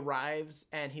he arrives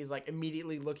and he's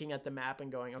immediately looking at the map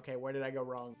and going, okay, where did I go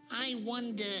wrong? I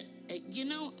wonder,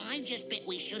 I just bet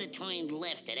we should have turned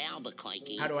left at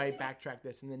Albuquerque. How do I backtrack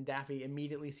this? And then Daffy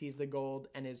immediately sees the gold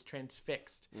and is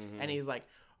transfixed. And he's like,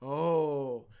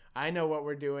 oh, I know what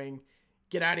we're doing.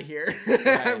 Get out of here.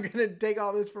 Right. I'm going to take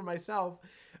all this for myself.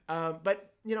 But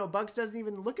Bugs doesn't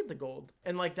even look at the gold,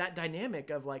 and that dynamic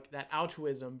of that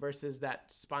altruism versus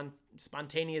that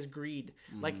spontaneous greed.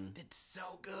 It's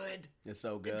so good. It's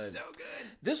so good. It's so good.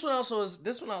 This one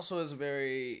also is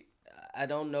very, I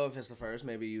don't know if it's the first,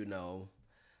 maybe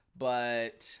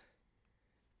but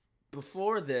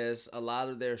before this, a lot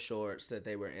of their shorts that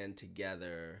they were in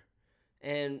together,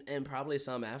 and probably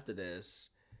some after this,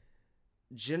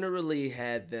 generally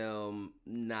had them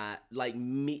not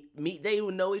meet. They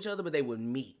would know each other, but they would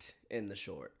meet in the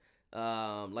short.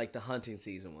 The hunting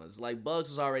season ones. Bugs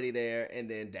was already there, and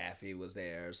then Daffy was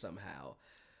there somehow.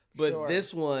 But Sure.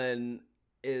 This one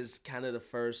is kind of the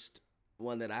first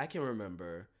one that I can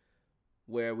remember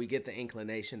where we get the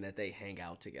inclination that they hang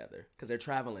out together because they're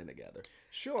traveling together.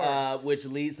 Sure. Which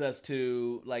leads us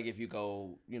to if you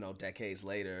go decades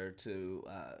later to.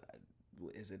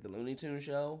 Is it the Looney Tunes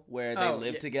show where they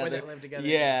live together? Where they live together.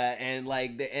 Yeah, and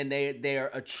they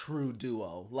are a true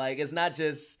duo. It's not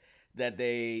just that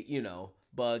they,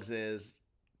 Bugs is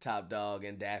top dog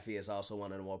and Daffy is also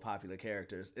one of the more popular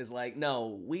characters. It's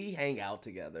no, we hang out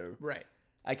together. Right.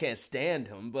 I can't stand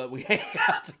him, but we hang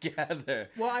out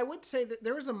together. Well, I would say that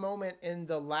there was a moment in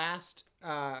the last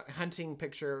hunting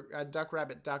picture, Duck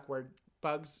Rabbit Duck, where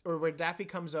Daffy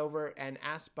comes over and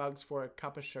asks Bugs for a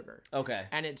cup of sugar. Okay.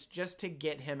 And it's just to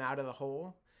get him out of the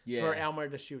hole for Elmer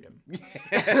to shoot him.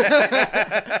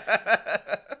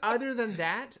 Other than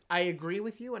that, I agree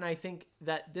with you, and I think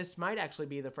that this might actually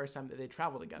be the first time that they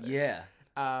travel together. Yeah.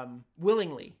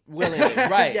 Willingly,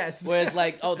 right? Yes. Whereas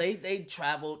they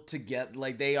travel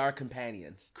together, they are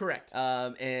companions. Correct.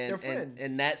 And they're friends.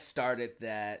 and that started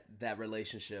that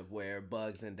relationship where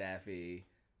Bugs and Daffy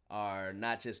are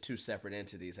not just two separate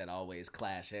entities that always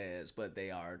clash heads, but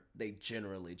they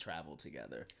generally travel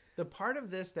together. The part of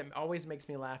this that always makes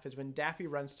me laugh is when Daffy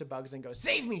runs to Bugs and goes,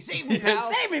 save me, pal!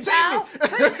 Save me, pal!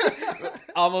 Save me.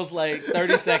 Almost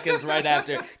 30 seconds right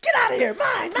after, get out of here,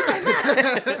 mine!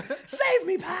 Save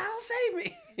me, pal, save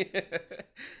me!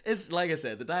 It's like I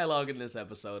said, the dialogue in this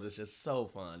episode is just so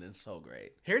fun and so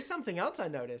great. Here's something else I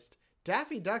noticed.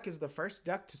 Daffy Duck is the first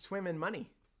duck to swim in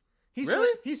money.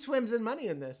 Really? He swims in money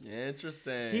in this.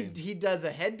 Interesting. He does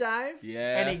a head dive.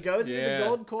 Yeah, And he goes into the yeah.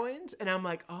 gold coins. And I'm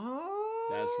like,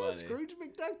 oh, That's funny. Scrooge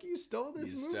McDuck, you stole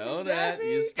this You move stole from that. Daffy.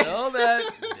 You stole that.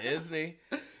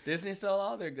 Disney stole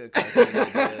all their good cartoon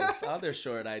ideas, all their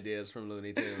short ideas from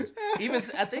Looney Tunes. Even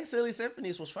I think Silly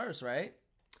Symphonies was first, right?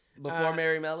 Before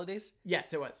Merry Melodies.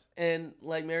 Yes, it was. And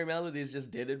like Merry Melodies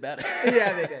just did it better.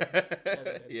 Yeah, they did. Yeah, they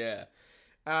did. Yeah.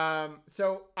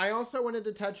 So I also wanted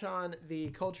to touch on the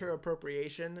culture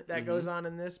appropriation that goes on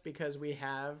in this, because we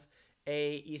have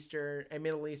a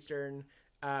Middle Eastern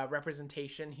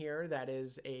representation here that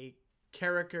is a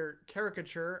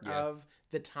caricature of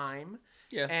the time.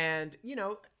 Yeah. And,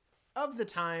 of the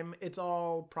time, it's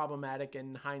all problematic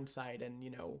in hindsight. And,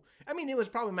 I mean, it was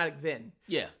problematic then,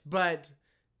 Yeah. but,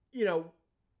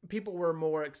 people were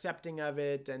more accepting of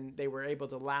it and they were able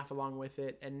to laugh along with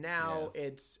it. And now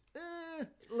it's a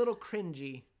little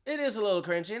cringy. It is a little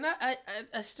cringy, and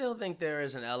I still think there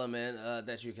is an element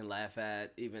that you can laugh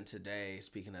at even today,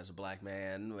 speaking as a black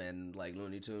man, when like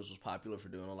Looney Tunes was popular for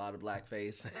doing a lot of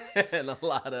blackface and a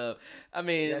lot of,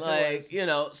 yes,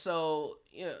 so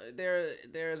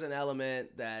there's an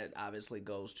element that obviously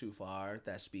goes too far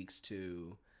that speaks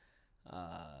to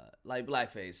like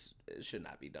blackface should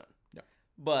not be done. No.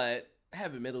 But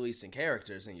having Middle Eastern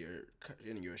characters in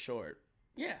your short,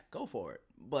 yeah, go for it.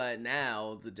 But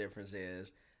now the difference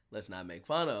is, let's not make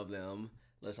fun of them.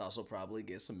 Let's also probably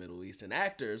get some Middle Eastern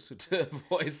actors to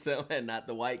voice them and not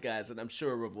the white guys that I'm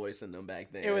sure were voicing them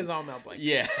back then. It was all Mel Blanc.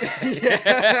 Yeah.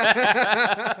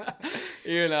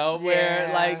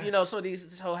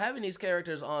 So having these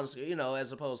characters on,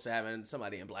 as opposed to having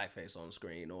somebody in blackface on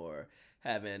screen, or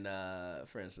having,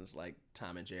 for instance, like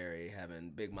Tom and Jerry,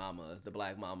 having Big Mama, the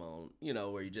black mama on,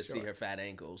 where you just see her fat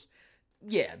ankles.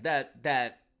 Yeah,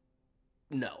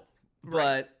 no.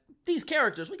 Right. But these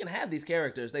characters, we can have these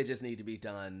characters. They just need to be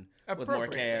done with more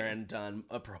care and done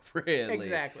appropriately.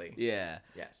 Exactly. Yeah.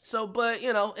 Yes. So, but,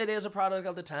 it is a product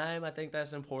of the time. I think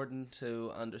that's important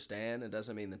to understand. It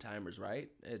doesn't mean the timer's right.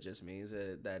 It just means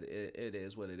that it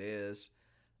is what it is.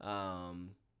 Yeah,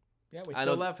 we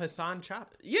still love Hassan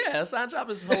Chop. Yeah, Hassan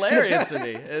Chop is hilarious to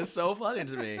me. It's so funny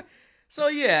to me. So,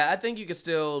 yeah, I think you can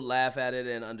still laugh at it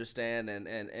and understand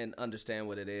and understand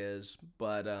what it is.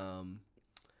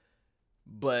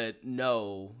 But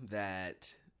know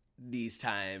that these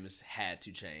times had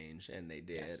to change, and they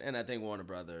did. Yes. And I think Warner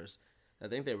Brothers, I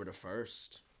think they were the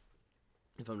first,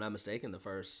 if I'm not mistaken, the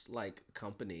first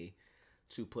company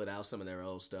to put out some of their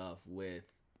old stuff with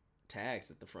tags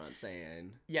at the front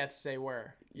saying, Yes, they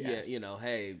were. Yes. Yeah,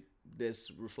 hey,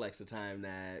 this reflects a time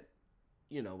that,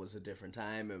 was a different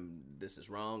time, and this is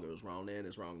wrong. It was wrong then.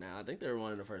 It's wrong now. I think they were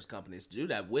one of the first companies to do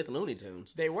that with Looney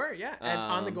Tunes. They were, yeah. And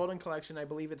on the Golden Collection, I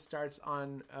believe it starts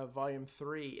on volume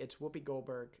 3. It's Whoopi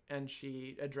Goldberg, and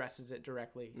she addresses it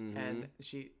directly. Mm-hmm. And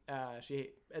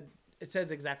it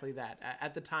says exactly that.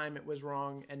 At the time, it was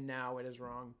wrong, and now it is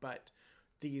wrong. But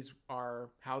these are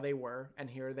how they were, and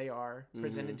here they are,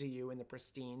 presented to you in the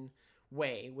pristine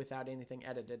way without anything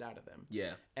edited out of them.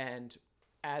 Yeah. And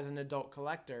as an adult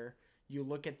collector, you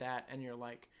look at that and you're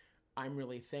like, I'm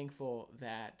really thankful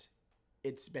that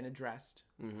it's been addressed.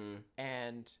 Mm-hmm.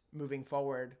 And moving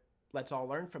forward, let's all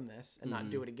learn from this and not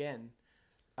do it again.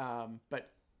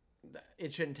 But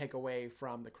it shouldn't take away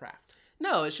from the craft.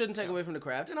 No, it shouldn't take away from the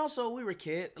craft. And also, we were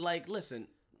kids. Like, listen,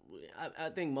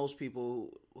 I think most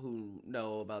people who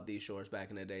know about these shorts back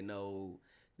in the day know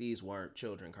these weren't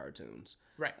children cartoons.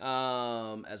 Right.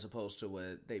 As opposed to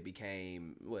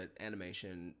what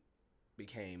animation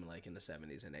became like in the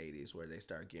 70s and 80s, where they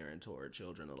start gearing toward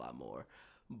children a lot more.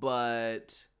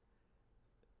 But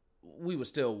we would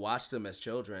still watch them as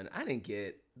children. I didn't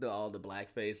get all the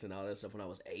blackface and all that stuff when I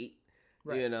was 8.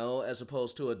 Right. As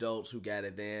opposed to adults who got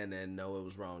it then and know it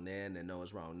was wrong then and know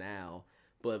it's wrong now.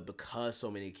 But because so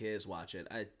many kids watch it,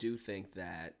 I do think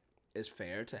that it's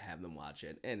fair to have them watch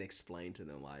it and explain to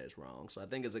them why it's wrong. So I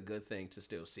think it's a good thing to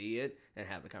still see it and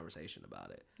have the conversation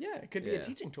about it. Yeah, it could be a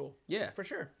teaching tool. Yeah. For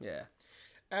sure. Yeah.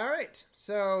 All right.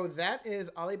 So that is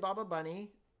Alibaba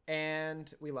Bunny,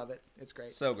 and we love it. It's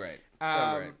great. So great.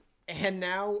 Great. And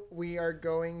now we are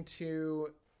going to...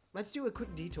 Let's do a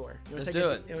quick detour. Let's do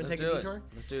it. You want to take a detour?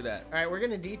 Let's do that. All right, we're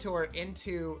going to detour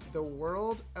into the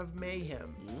World of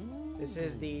Mayhem. Ooh. This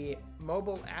is the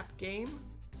mobile app game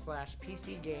 /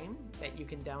 PC game that you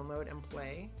can download and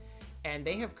play. And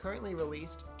they have currently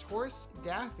released Tourist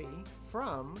Daffy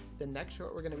from the next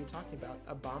short we're going to be talking about,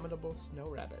 Abominable Snow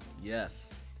Rabbit. Yes.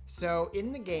 So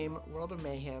in the game World of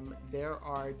Mayhem, there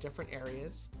are different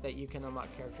areas that you can unlock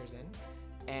characters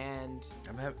in, and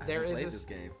I haven't there is played a- this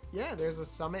game. yeah, there's a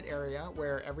summit area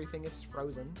where everything is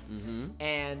frozen, Mm-hmm.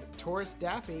 and Taurus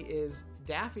Daffy is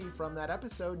Daffy from that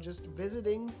episode, just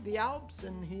visiting the Alps,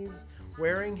 and he's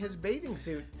wearing his bathing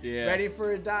suit, Yeah. ready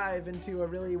for a dive into a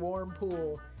really warm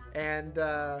pool. And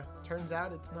turns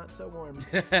out it's not so warm.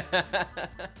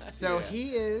 So Yeah.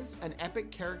 he is an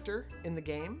epic character in the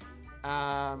game.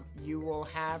 You will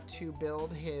have to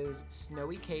build his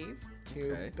snowy cave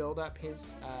to Okay. build up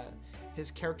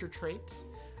his character traits.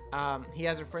 He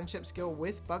has a friendship skill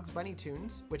with Bugs Bunny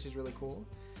Tunes, which is really cool,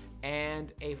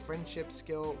 and a friendship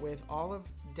skill with all of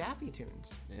Daffy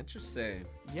Tunes. Interesting.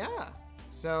 Yeah,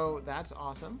 so that's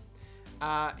awesome.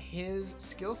 His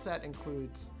skill set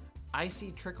includes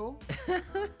Icy Trickle,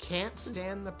 Can't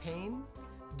Stand the Pain,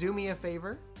 Do Me a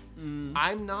Favor,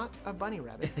 I'm Not a Bunny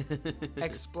Rabbit,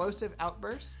 Explosive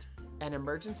Outburst, and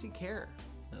Emergency Care.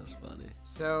 That's funny.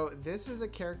 So this is a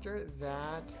character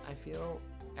that I feel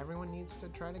everyone needs to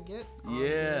try to get on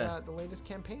Yeah. the latest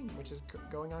campaign, which is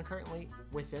going on currently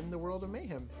within the World of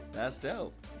Mayhem. That's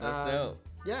dope. That's Um, dope.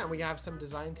 Yeah, and we have some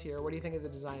designs here. What do you think of the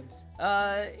designs?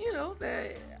 You know,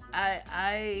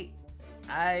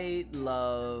 I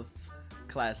love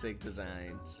classic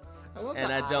designs, I love and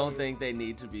the I don't eyes. think they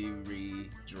need to be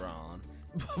redrawn.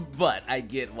 But I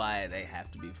get why they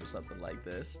have to be for something like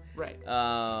this. Right.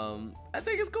 I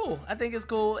think it's cool. I think it's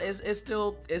cool. It's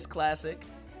still classic.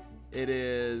 It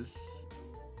is.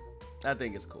 I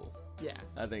think it's cool. Yeah,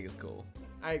 I think it's cool.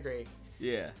 I agree.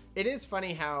 Yeah. It is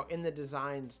funny how in the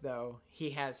designs, though, he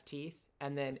has teeth,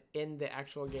 and then in the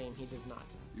actual game, he does not.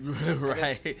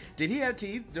 Right. Did he have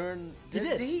teeth during? did.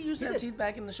 Did he used to He have did. teeth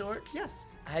back in the shorts? Yes.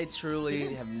 I He truly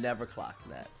did. have never clocked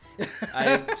that.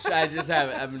 I just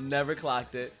haven't. I've never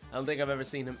clocked it. I don't think I've ever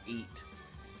seen him eat.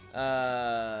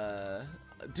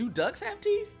 Do ducks have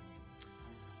teeth?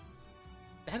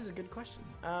 That is a good question.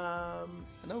 I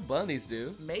know bunnies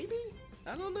do. Maybe?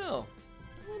 I don't know.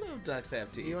 I don't know if ducks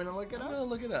have teeth. Do you want to look it I'm up? gonna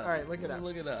look it up. All right, look it I'm gonna up.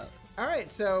 Look it up. All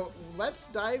right, so let's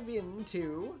dive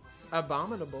into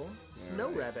Abominable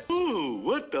Snow Rabbit. Oh,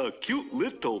 what a cute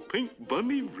little pink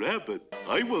bunny rabbit.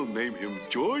 I will name him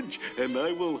George, and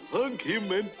I will hug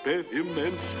him and pet him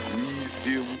and squeeze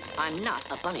him. I'm not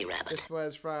a bunny rabbit. This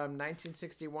was from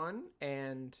 1961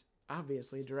 and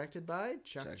obviously directed by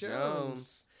Chuck Chuck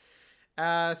Jones.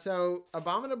 So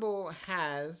Abominable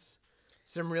has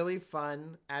some really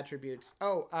fun attributes.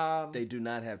 They do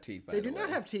not have teeth. By they the do not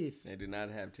way. have teeth. They do not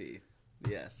have teeth.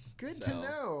 Yes. Good to So,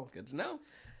 know. Good to know.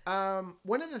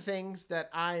 One of the things that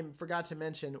I forgot to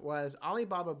mention was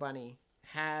Alibaba Bunny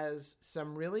has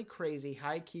some really crazy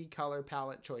high-key color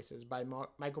palette choices by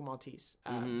Michael Maltese,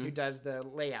 who does the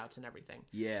layouts and everything.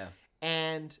 Yeah.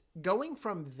 And going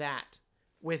from that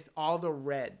with all the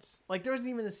reds, like there was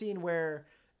even a scene where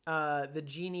the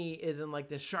genie is in like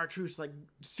this chartreuse, like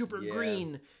super Yeah.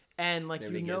 green, and like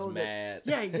Then you he know gets that mad.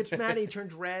 yeah, he gets mad, he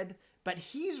turns red, but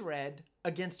he's red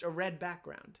against a red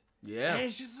background. Yeah. And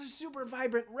it's just a super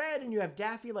vibrant red, and you have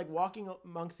Daffy like walking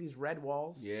amongst these red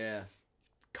walls. Yeah.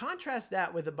 Contrast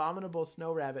that with Abominable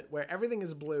Snow Rabbit, where everything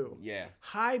is blue. Yeah.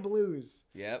 High blues.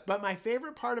 Yep. But my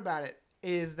favorite part about it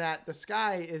is that the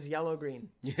sky is yellow-green.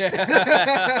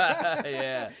 Yeah.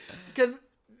 Yeah.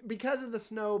 Because of the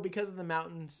snow, because of the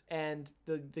mountains, and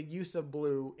the use of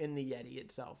blue in the Yeti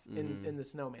itself, in the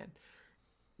snowman.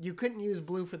 You couldn't use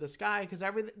blue for the sky because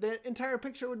the entire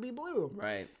picture would be blue.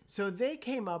 Right. So they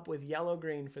came up with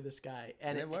yellow-green for the sky,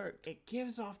 and it worked. It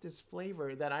gives off this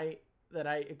flavor that I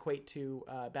equate to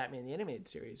Batman the Animated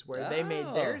Series, where they made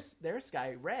their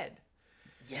sky red.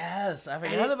 Yes, I And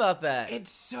forgot about that.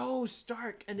 It's so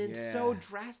stark and it's so Yeah.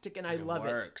 drastic, and I It love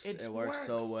works. it. It works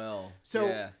so well. So,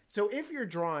 yeah. so if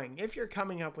you're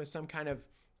coming up with some kind of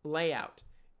layout,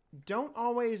 don't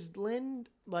always lend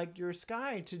like your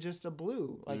sky to just a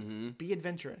blue. Like, be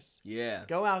adventurous. Yeah.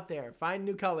 Go out there, find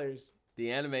new colors.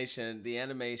 The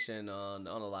animation on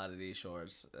a lot of these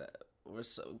shorts were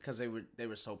so, because they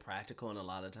were so practical, and a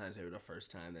lot of times they were the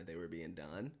first time that they were being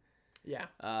done. Yeah.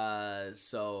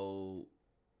 So,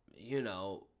 you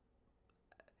know,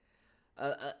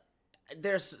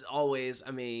 there's always,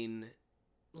 I mean,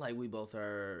 like, we both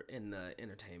are in the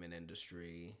entertainment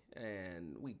industry,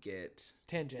 and we get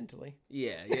Tangentially.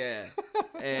 yeah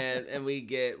and we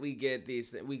get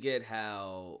these we get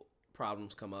how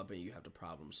problems come up and you have to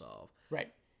problem solve.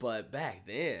 Right. But back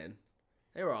then,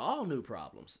 they were all new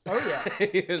problems. Oh, yeah.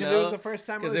 Because it was the first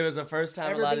time Because it was the first time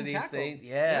a ever lot of being these tackled. things.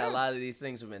 Yeah. A lot of these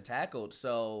things have been tackled.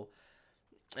 So,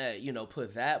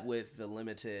 put that with the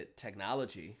limited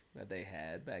technology that they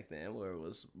had back then, where it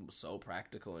was so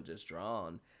practical and just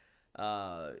drawn.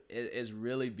 It's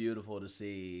really beautiful to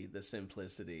see the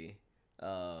simplicity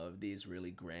of these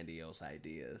really grandiose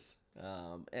ideas,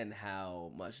 and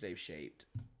how much they've shaped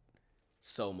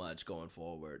so much going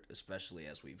forward, especially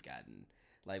as we've gotten,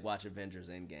 like, watch Avengers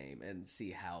Endgame and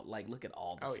see how, like, look at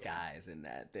all the skies in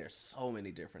that. There's so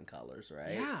many different colors,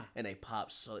 right? Yeah. And they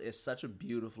pop, so it's such a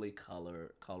beautifully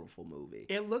colorful movie.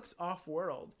 It looks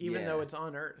off-world, even though it's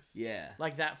on Earth. Yeah.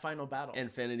 Like that final battle.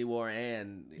 Infinity War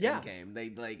and Endgame.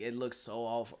 They, like, it looks so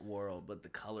off-world, but the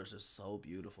colors are so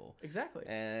beautiful. Exactly.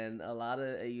 And a lot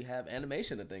of, you have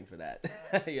animation to thank for that.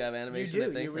 You have animation You to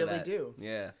do. thank You for really that. do.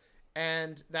 Yeah.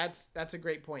 And that's a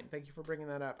great point. Thank you for bringing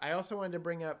that up. I also wanted to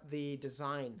bring up the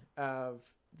design of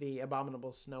the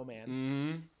Abominable Snowman.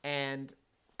 Mm-hmm. And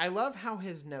I love how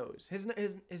his nose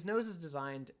is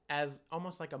designed as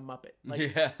almost like a Muppet.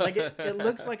 Like, like it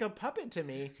looks like a puppet to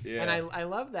me. Yeah. And I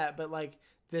love that. But like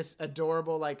this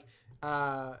adorable, like,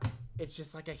 it's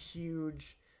just like a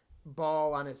huge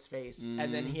ball on his face,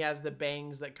 and then he has the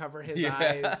bangs that cover his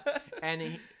eyes, and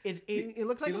it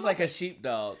looks like he looks like a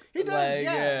sheepdog. He does, like,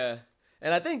 yeah.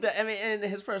 And I think that, I mean, and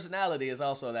his personality is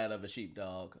also that of a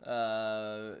sheepdog.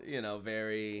 Very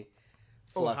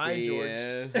fluffy. Hi,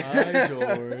 George. Hi,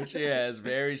 George. Yeah, it's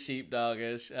very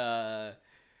sheepdogish.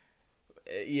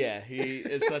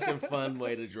 It's such a fun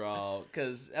way to draw,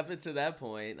 because up until that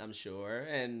point, I'm sure,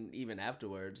 and even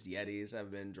afterwards, Yetis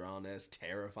have been drawn as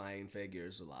terrifying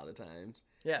figures a lot of times.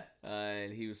 Yeah.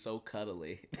 And he was so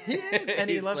cuddly. He is, and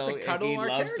he loves to cuddle our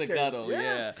characters. He loves to cuddle,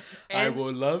 yeah. I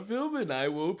will love him, and I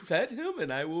will pet him,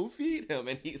 and I will feed him,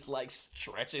 and he's like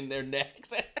stretching their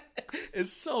necks.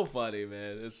 It's so funny,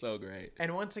 man. It's so great.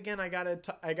 And once again, I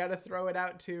gotta throw it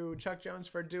out to Chuck Jones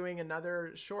for doing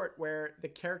another short where the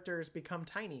characters become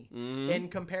tiny in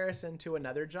comparison to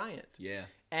another giant. Yeah.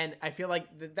 And I feel like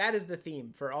that is the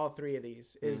theme for all three of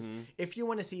these. Is if you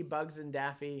want to see Bugs and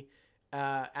Daffy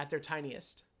at their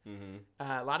tiniest,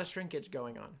 a lot of shrinkage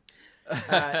going on.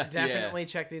 Definitely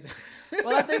check these out.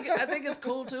 Well, I think it's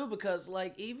cool too, because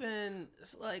like, even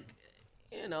it's like,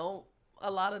 a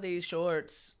lot of these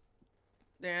shorts,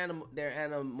 they're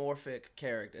anamorphic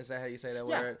characters. Is that how you say that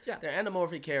word? Yeah. They're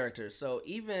anamorphic characters. So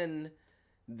even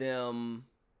them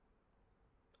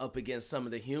up against some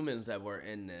of the humans that were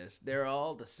in this, they're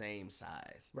all the same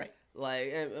size. Right.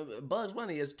 Like, Bugs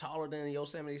Bunny is taller than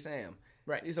Yosemite Sam.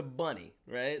 Right. He's a bunny,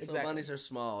 right? Exactly. So bunnies are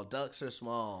small. Ducks are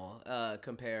small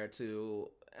compared to...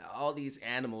 All these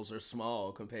animals are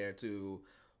small compared to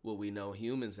what we know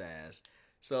humans as.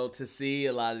 So to see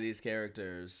a lot of these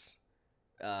characters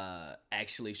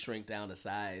actually shrink down to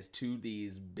size to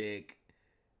these big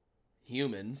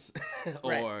humans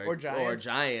or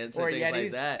giants or and things Yetis.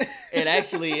 like that, it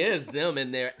actually is them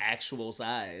in their actual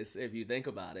size, if you think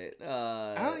about it.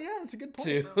 That's a good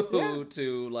point.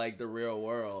 To like the real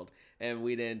world. And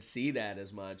we didn't see that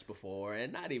as much before,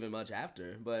 and not even much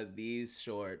after. But these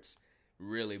shorts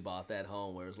really brought that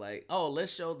home, where it's like, oh,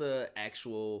 let's show the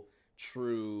actual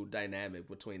true dynamic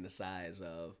between the size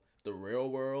of the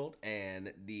real world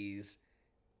and these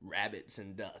rabbits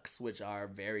and ducks, which are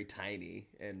very tiny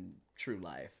in true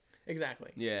life. Exactly.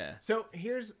 Yeah. So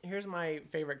here's my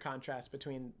favorite contrast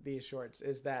between these shorts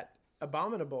is that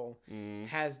Abominable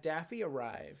has Daffy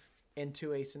arrive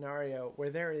into a scenario where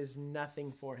there is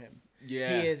nothing for him.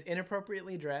 Yeah. He is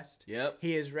inappropriately dressed. Yep.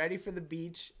 He is ready for the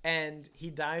beach, and he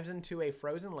dives into a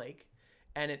frozen lake,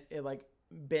 and it like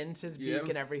bends his beak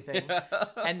and everything.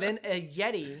 And then a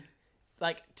Yeti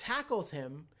like tackles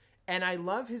him, and I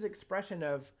love his expression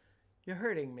of, "You're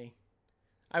hurting me.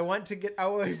 I want to get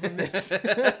away from this."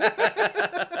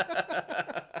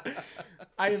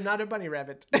 I am not a bunny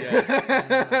rabbit. Yes, I'm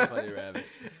not a bunny rabbit.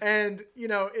 And,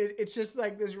 it's just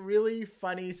like this really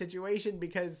funny situation,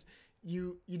 because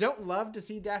you don't love to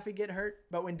see Daffy get hurt,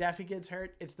 but when Daffy gets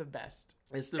hurt, it's the best.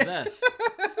 It's the best.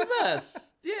 It's the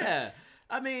best. Yeah.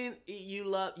 I mean,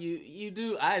 you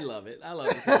do. I love it. I love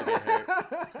to see him get hurt.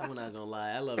 I'm not gonna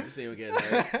lie. I love to see him get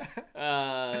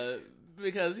hurt.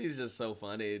 Because he's just so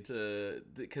funny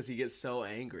because he gets so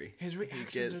angry. His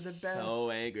reactions are the best.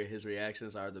 So angry. His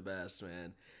reactions are the best,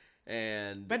 man.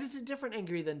 But it's a different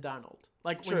angry than Donald.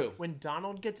 Like when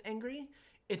Donald gets angry,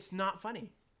 it's not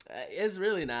funny. It's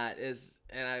really not.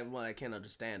 I can't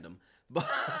understand him. But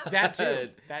that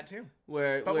too.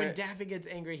 But when Daffy gets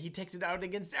angry, he takes it out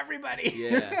against everybody.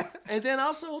 Yeah. And then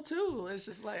also too, it's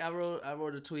just like I wrote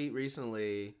a tweet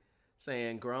recently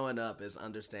saying growing up is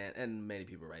and many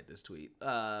people write this tweet,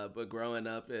 but growing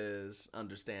up is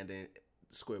understanding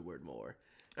Squidward more.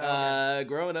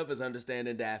 Growing up is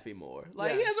understanding Daffy more.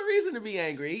 Like, Yeah. he has a reason to be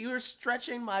angry. You're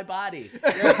stretching my body.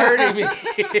 You're hurting me.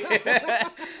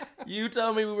 You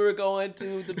told me we were going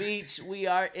to the beach. We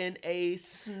are in a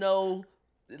snow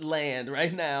land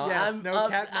right now. Yeah,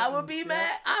 snow-capped I would be mountains,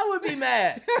 mad. I would be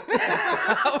mad.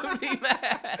 I would be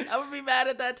mad. I would be mad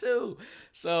at that too.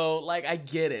 So, like, I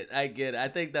get it. I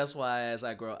think that's why as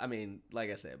I grow, I mean,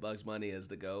 like I said, Bugs Bunny is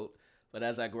the GOAT. But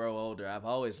as I grow older, I've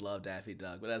always loved Daffy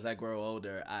Duck. But as I grow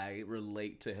older, I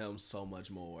relate to him so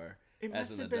much more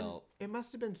as an adult. It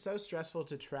must have been so stressful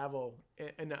to travel in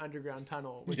an underground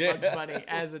tunnel with Yeah. Bugs Bunny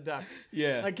as a duck.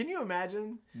 Yeah. Like, can you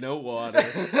imagine? No water.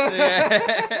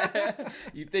 Yeah.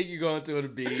 You think you're going to the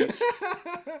beach.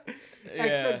 Yeah.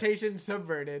 Expectations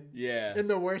subverted. Yeah. In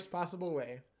the worst possible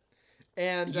way.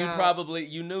 And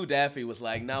You knew Daffy was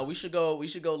like, no, we should go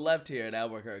left here at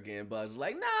Albuquerque, and Bugs was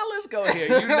like, nah, let's go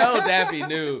here. You know Daffy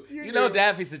knew. You know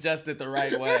Daffy suggested the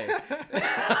right way.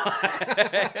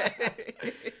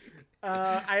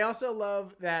 I also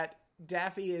love that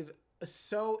Daffy is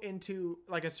so into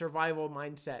like a survival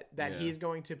mindset that he's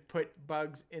going to put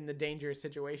Bugs in the dangerous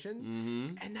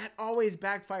situation, and that always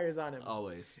backfires on him.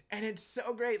 Always. And it's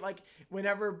so great. Like,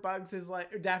 whenever Bugs is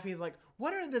like, or Daffy's like,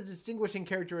 what are the distinguishing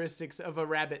characteristics of a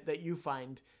rabbit that you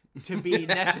find to be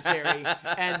necessary?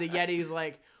 And the Yeti's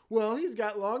like, well, he's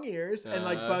got long ears. And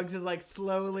like Bugs is like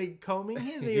slowly combing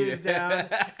his ears down.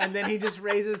 And then he just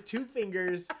raises 2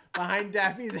 fingers behind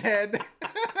Daffy's head.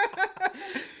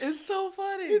 It's so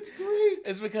funny. It's great.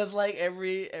 It's because like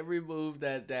every move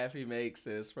that Daffy makes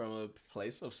is from a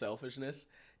place of selfishness.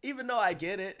 Even though I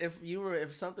get it,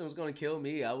 if something was going to kill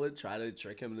me, I would try to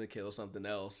trick him to kill something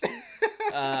else.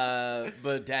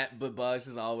 But Bugs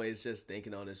is always just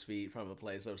thinking on his feet from a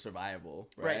place of survival,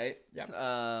 right?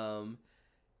 Yeah.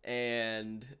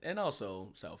 And also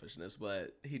selfishness,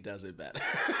 but he does it better.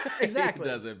 Exactly. He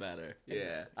does it better. Yeah.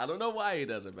 Exactly. I don't know why he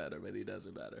does it better, but he does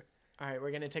it better. All right, we're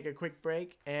going to take a quick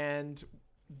break and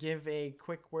give a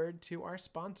quick word to our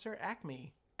sponsor,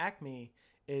 Acme. Acme,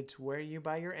 it's where you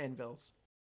buy your anvils.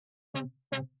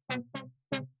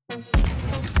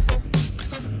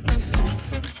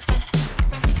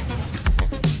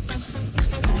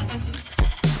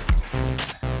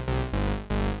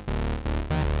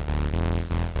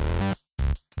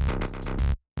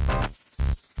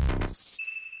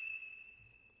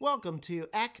 Welcome to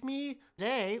Acme.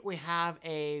 Today we have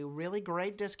a really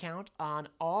great discount on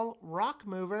all rock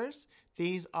movers.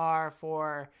 These are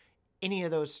for any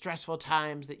of those stressful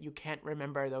times that you can't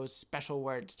remember those special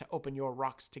words to open your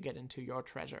rocks to get into your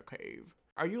treasure cave.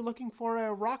 Are you looking for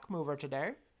a rock mover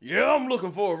today? Yeah, I'm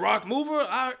looking for a rock mover.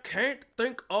 I can't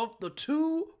think of the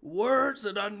 2 words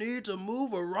that I need to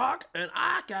move a rock, and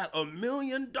I got $1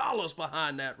 million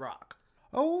behind that rock.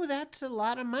 Oh, that's a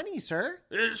lot of money, sir.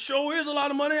 It sure is a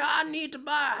lot of money. I need to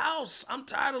buy a house. I'm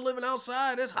tired of living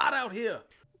outside. It's hot out here.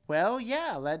 Well,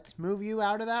 yeah, let's move you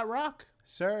out of that rock.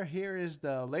 Sir, here is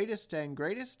the latest and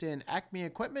greatest in Acme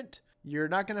equipment. You're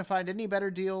not going to find any better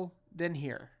deal than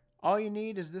here. All you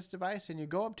need is this device, and you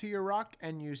go up to your rock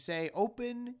and you say,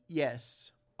 open,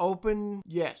 yes. Open,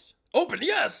 yes. Open,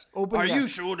 yes. Open, Are yes. you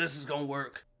sure this is going to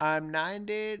work? I'm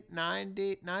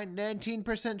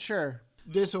 19% sure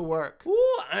this will work.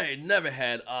 Ooh, I ain't never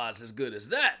had odds as good as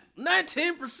that.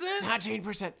 19%?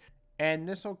 19%. And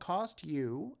this will cost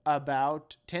you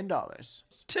about $10. $10.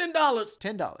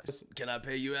 $10. Can I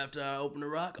pay you after I open the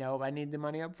rock? No, I need the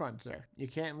money up front, sir. You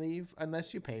can't leave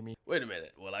unless you pay me. Wait a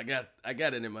minute. Well, I got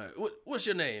it in my... What's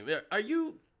your name? Are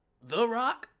you The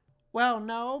Rock? Well,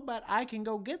 no, but I can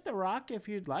go get the rock if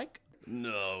you'd like.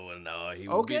 No, he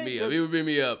would Okay, beat me up. good. He would beat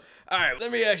me up. All right,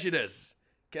 let me ask you this.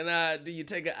 Do you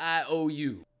take an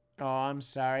IOU? Oh, I'm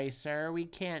sorry, sir. We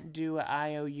can't do an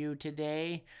IOU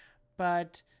today,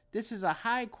 but this is a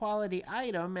high-quality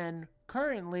item, and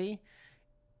currently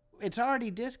it's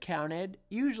already discounted.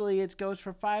 Usually it goes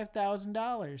for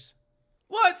 $5,000.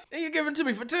 What? And you're giving it to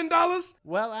me for $10?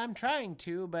 Well, I'm trying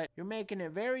to, but you're making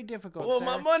it very difficult, Well, sir.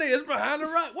 my money is behind the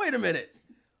rock. Wait a minute.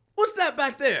 What's that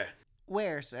back there?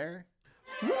 Where, sir?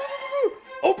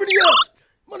 Open yes.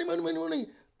 Money.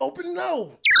 Open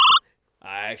no.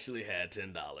 I actually had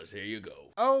 $10. Here you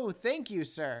go. Oh, thank you,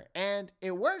 sir. And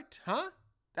it worked, huh?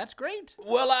 That's great.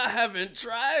 Well, I haven't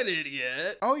tried it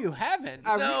yet. Oh, you haven't?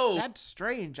 No. That's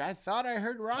strange. I thought I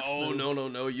heard rocks Oh,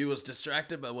 move. no. You was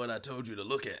distracted by what I told you to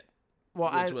look at,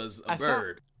 Well, which was a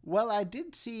bird. Well, I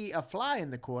did see a fly in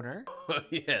the corner.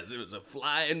 Yes, it was a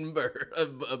flying bird.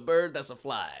 A bird that's a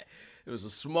fly. It was a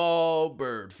small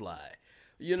bird fly.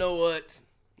 You know what?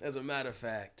 As a matter of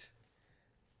fact,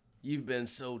 you've been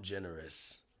so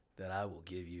generous that I will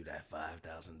give you that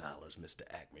 $5,000, Mr.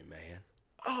 Acme Man.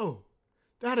 Oh,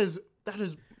 that is That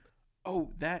is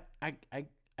that I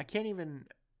can't even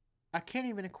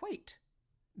equate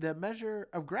the measure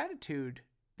of gratitude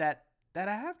that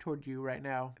I have toward you right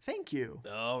now. Thank you.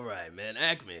 All right, man.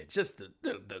 Acme, just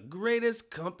the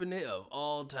greatest company of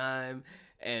all time,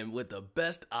 and with the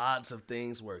best odds of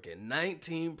things working.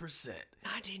 19%.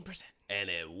 19%. And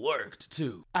it worked,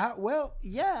 too. Well,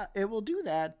 yeah, it will do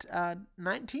that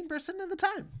 19% of the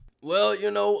time. Well,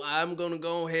 I'm going to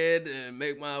go ahead and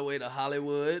make my way to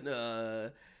Hollywood.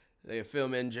 They're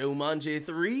filming Jumanji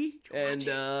 3, and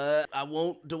I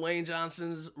want Dwayne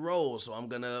Johnson's role, so I'm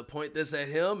going to point this at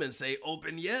him and say,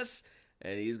 open yes,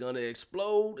 and he's going to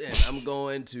explode, and I'm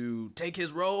going to take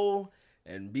his role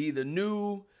and be the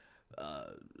new,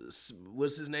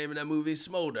 what's his name in that movie?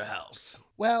 Smolder House.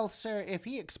 Well, sir, if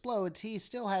he explodes, he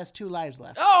still has 2 lives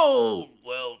left. Oh,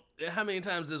 well, how many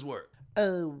times does this work?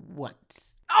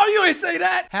 Once. Oh, you ain't say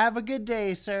that! Have a good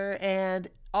day, sir, and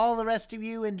all the rest of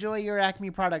you enjoy your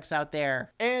Acme products out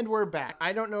there. And we're back.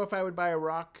 I don't know if I would buy a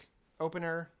rock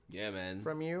opener. Yeah, man.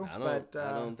 From you, I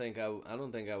don't think I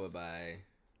would buy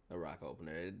a rock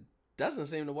opener. It doesn't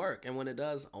seem to work, and when it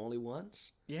does, only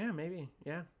once. Yeah, maybe.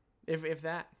 Yeah, if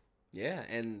that. Yeah,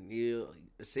 and you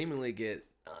seemingly get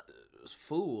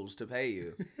fools to pay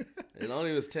you. It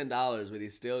only was $10, but he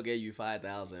still gave you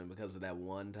 $5,000 because of that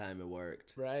one time it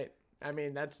worked. Right. I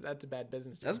mean, that's a bad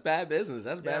business. That's bad business.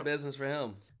 That's bad business for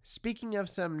him. Speaking of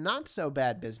some not so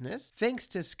bad business, thanks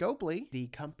to Scopely, the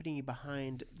company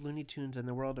behind Looney Tunes and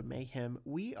the World of Mayhem,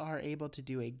 we are able to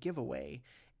do a giveaway.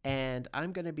 And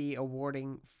I'm going to be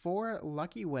awarding 4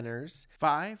 lucky winners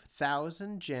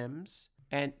 5,000 gems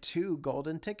and 2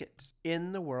 golden tickets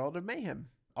in the World of Mayhem.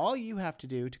 All you have to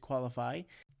do to qualify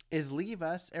is leave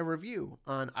us a review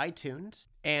on iTunes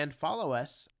and follow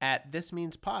us at This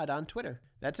Means Pod on Twitter.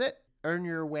 That's it. Earn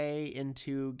your way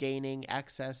into gaining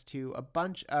access to a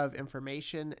bunch of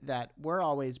information that we're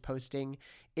always posting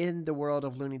in the world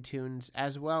of Looney Tunes,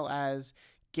 as well as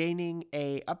gaining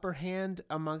a upper hand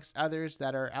amongst others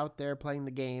that are out there playing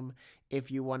the game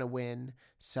if you want to win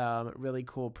some really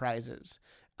cool prizes.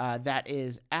 That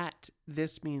is at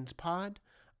This Means Pod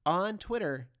on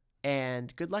Twitter,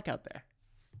 and good luck out there.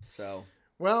 So,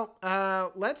 well,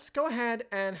 let's go ahead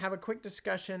and have a quick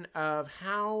discussion of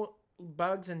how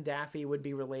Bugs and Daffy would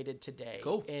be related today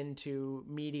into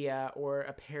media or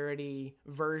a parody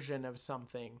version of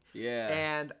something. Yeah.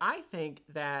 And I think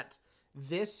that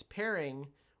this pairing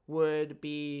would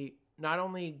be not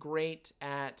only great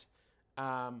at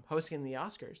hosting the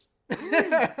Oscars,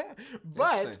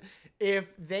 but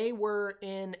if they were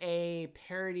in a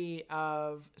parody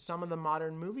of some of the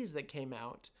modern movies that came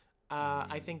out,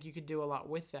 I think you could do a lot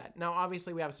with that. Now,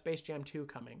 obviously, we have Space Jam 2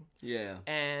 coming. Yeah.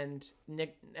 And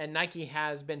Nike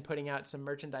has been putting out some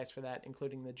merchandise for that,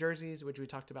 including the jerseys, which we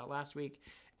talked about last week,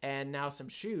 and now some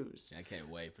shoes. I can't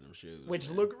wait for them shoes. Which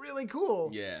look really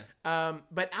cool. Yeah.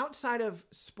 But outside of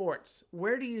sports,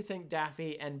 where do you think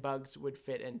Daffy and Bugs would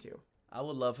fit into? I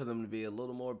would love for them to be a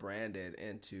little more branded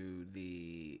into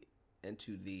the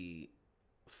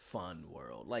fun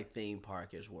world, like theme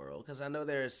parkish world. Because I know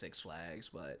there is Six Flags,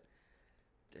 but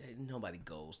nobody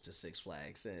goes to Six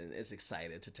Flags and is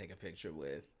excited to take a picture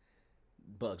with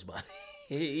Bugs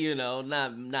Bunny.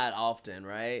 Not often,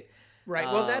 right?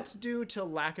 Right. Well, that's due to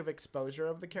lack of exposure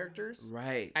of the characters.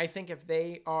 Right. I think if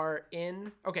they are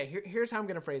in... Okay, here's how I'm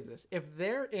going to phrase this. If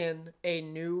they're in a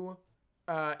new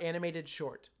animated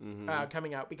short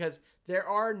coming out, because there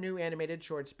are new animated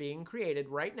shorts being created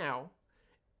right now,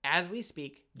 as we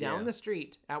speak, down the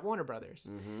street at Warner Brothers.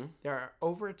 There are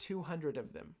over 200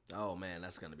 of them. Oh, man,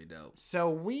 that's going to be dope. So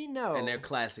we know... And they're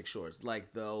classic shorts,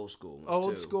 like the old school ones,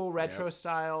 Old school retro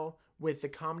style with the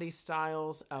comedy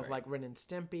styles of like Ren and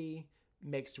Stimpy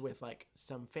mixed with like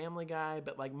some Family Guy,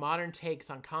 but like modern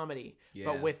takes on comedy,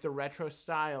 but with the retro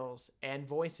styles and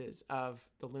voices of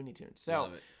the Looney Tunes. So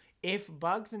if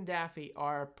Bugs and Daffy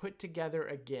are put together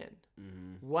again,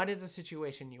 what is a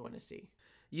situation you want to see?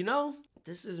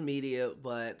 This is media,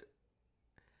 but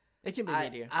it can be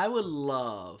media. I would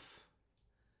love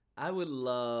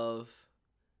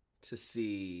to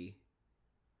see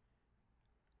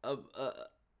a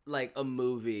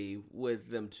movie with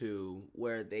them two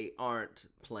where they aren't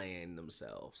playing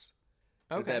themselves.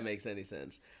 Okay. If that makes any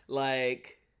sense.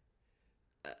 Like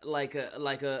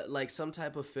some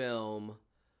type of film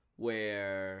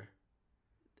where,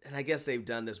 and I guess they've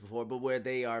done this before, but where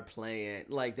they are playing,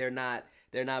 like they're not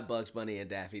Bugs Bunny and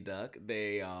Daffy Duck.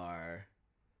 They are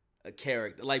a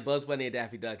character. Like Bugs Bunny and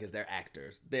Daffy Duck is their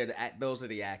actors. Those are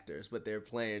the actors, but they're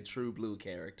playing true blue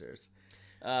characters.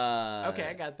 Okay,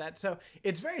 I got that. So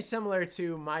it's very similar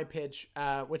to my pitch,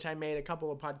 which I made a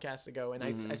couple of podcasts ago, and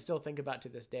I still think about to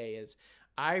this day, is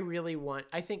I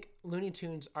think Looney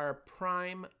Tunes are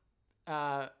prime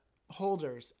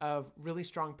holders of really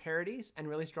strong parodies and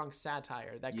really strong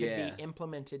satire that could be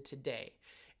implemented today.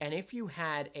 And if you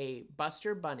had a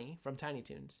Buster Bunny from Tiny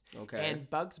Toons and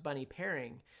Bugs Bunny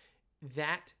pairing,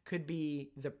 that could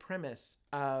be the premise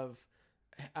of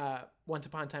Once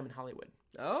Upon a Time in Hollywood.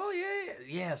 Oh,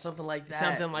 yeah, something like that.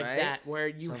 Something like right? that, where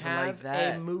you Something have like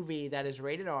that. a movie that is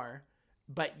rated R,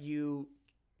 but you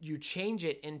change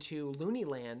it into Looney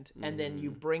Land, and then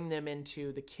you bring them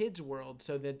into the kids' world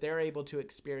so that they're able to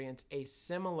experience a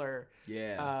similar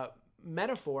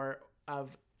metaphor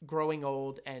of growing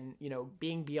old and, you know,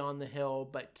 being beyond the hill,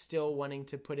 but still wanting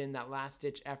to put in that last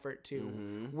ditch effort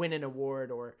to win an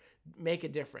award or make a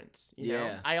difference. You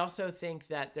know, I also think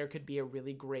that there could be a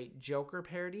really great Joker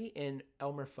parody in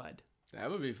Elmer Fudd. That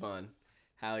would be fun.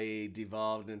 How he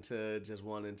devolved into just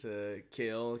wanting to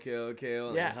kill,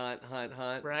 and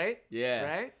hunt. Right? Yeah.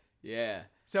 Right? Yeah.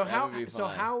 So That would be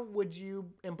fun. how would you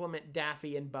implement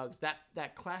Daffy and Bugs,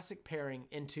 that classic pairing,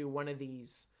 into one of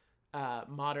these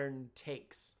modern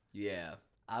takes? Yeah.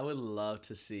 I would love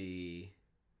to see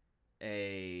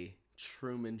a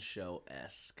Truman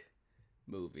Show-esque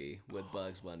movie with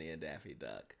Bugs Bunny and Daffy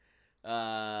Duck.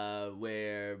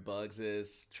 Where Bugs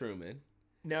is Truman.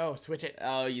 No, switch it.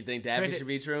 Oh, you think Daffy should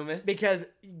be Truman? Because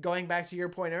going back to your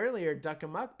point earlier, Duck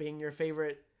 'Em Up being your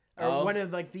favorite, or one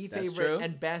of like the favorite true.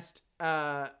 and best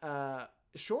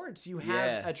shorts, you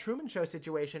have a Truman Show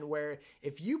situation where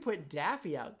if you put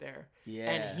Daffy out there,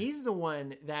 and he's the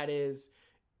one that is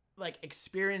like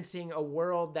experiencing a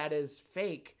world that is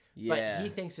fake, but he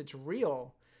thinks it's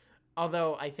real.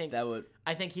 Although I think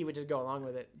he would just go along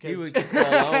with it. He would just go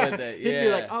along with it. Yeah. He'd be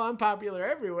like, "Oh, I'm popular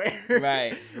everywhere."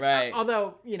 Right.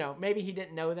 Although, you know, maybe he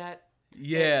didn't know that.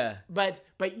 Yeah. But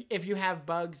if you have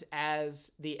Bugs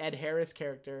as the Ed Harris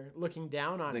character looking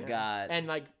down on him god, and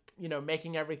like, you know,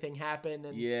 making everything happen,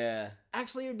 and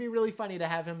actually it would be really funny to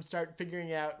have him start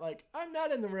figuring out like, I'm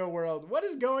not in the real world. What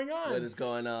is going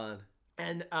on?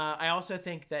 And I also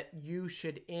think that you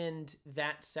should end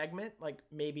that segment like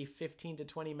maybe 15 to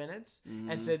 20 minutes.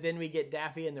 And so then we get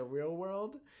Daffy in the real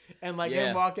world and like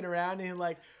him walking around and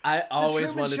like, I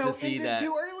always wanted to see that.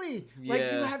 Too early.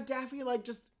 Like you have Daffy like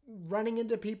just running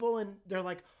into people and they're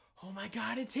like, oh my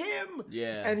God, it's him.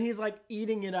 Yeah. And he's like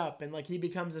eating it up and like he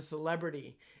becomes a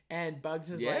celebrity and Bugs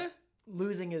is like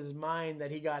losing his mind that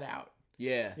he got out.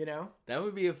 Yeah. You know? That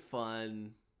would be a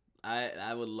fun...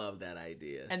 I would love that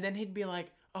idea. And then he'd be like,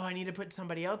 oh, I need to put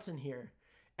somebody else in here.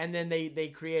 And then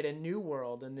they create a new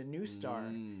world and a new star.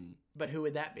 But who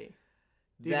would that be?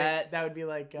 That would be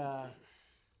like... I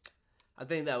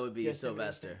think that would be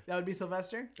Sylvester. That would be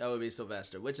Sylvester? That would be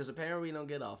Sylvester, which is a pair we don't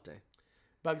get often.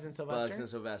 Bugs and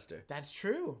Sylvester? That's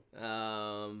true.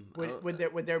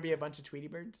 Would there be a bunch of Tweety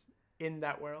Birds in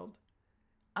that world?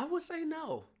 I would say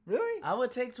no. Really? I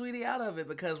would take Tweety out of it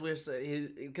because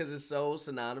it's so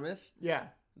synonymous. Yeah.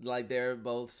 Like they're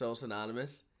both so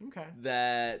synonymous. Okay.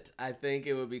 That I think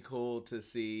it would be cool to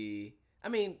see. I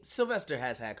mean, Sylvester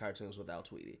has had cartoons without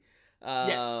Tweety.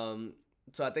 Yes.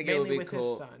 So I think it would be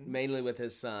cool. Mainly with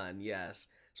his son, yes.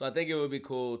 So I think it would be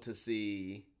cool to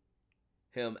see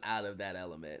him out of that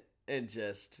element and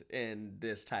just in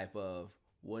this type of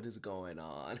what is going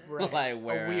on? Right. Like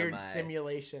where a weird am I?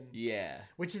 Simulation. Yeah.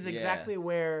 Which is exactly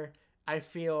where I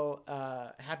feel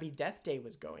Happy Death Day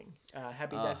was going.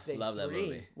 Happy Death Day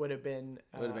 3 would have been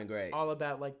great. All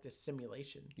about like the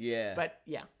simulation. Yeah. But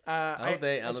yeah. I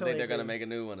don't think they're gonna make a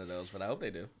new one of those, but I hope they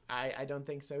do. I don't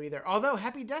think so either. Although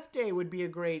Happy Death Day would be a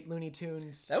great Looney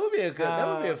Tunes. That would be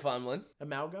a fun one.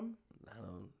 Amalgam? I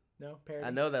don't. No, parody. I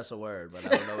know that's a word, but I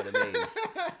don't know what it means.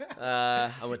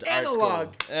 I went to Analog.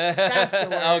 art school. That's the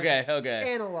word.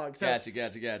 Okay. Analog. So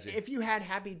Gotcha. If you had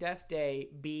Happy Death Day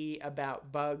be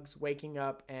about Bugs waking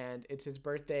up and it's his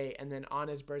birthday, and then on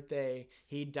his birthday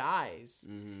he dies,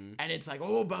 and it's like,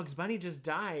 oh, Bugs Bunny just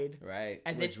died, right?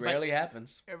 And which rarely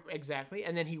happens. Exactly.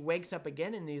 And then he wakes up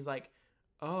again, and he's like,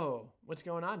 oh, what's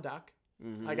going on, Doc?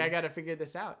 Like, I got to figure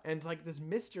this out. And it's like this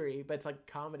mystery, but it's like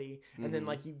comedy. And then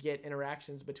like you get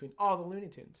interactions between all the Looney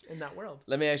Tunes in that world.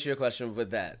 Let me ask you a question with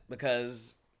that.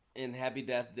 Because in Happy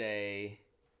Death Day,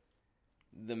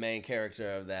 the main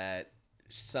character of that,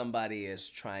 somebody is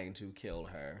trying to kill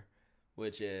her,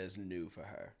 which is new for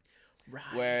her. Right.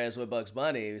 Whereas with Bugs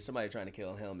Bunny, somebody trying to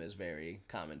kill him is very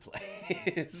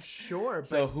commonplace. Sure, but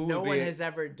so no one has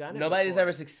ever done it. Nobody's before.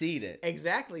 ever succeeded.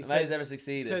 Exactly. Nobody's ever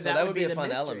succeeded. So that would be a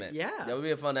fun element. Yeah. That would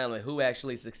be a fun element. Who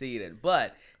actually succeeded?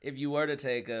 But if you were to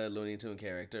take a Looney Tune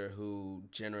character who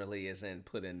generally isn't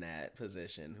put in that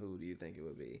position, who do you think it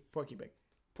would be? Porky Pig.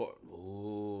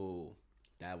 Ooh.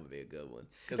 That would be a good one.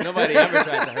 Because nobody ever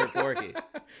tries to hurt Porky.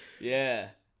 Yeah.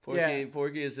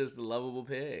 Porky is just a lovable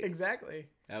pig. Exactly.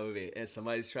 That would be, and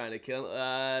somebody's trying to kill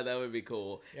him. That would be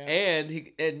cool. Yeah.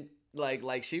 And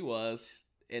like she was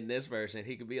in this version,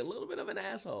 he could be a little bit of an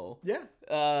asshole. Yeah.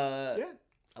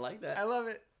 I like that. I love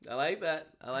it. I like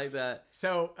that.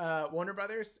 So, Warner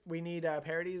Brothers, we need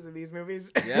parodies of these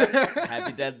movies. Yep.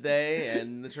 Happy Death Day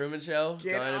and The Truman Show.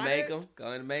 Get Going to on make it. them.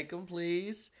 Going to make them,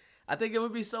 please. I think it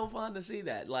would be so fun to see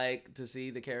that. Like, to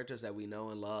see the characters that we know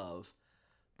and love,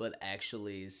 but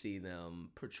actually see them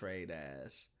portrayed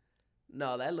as...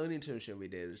 No, that Looney Tunes shit we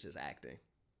did was just acting.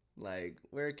 Like,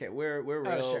 we're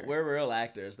real, sure. we're real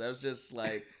actors. That was just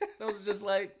like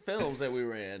films that we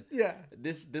were in. Yeah.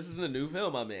 This isn't a new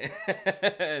film I'm in.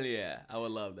 And yeah, I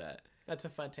would love that. That's a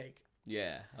fun take.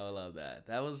 Yeah, I would love that.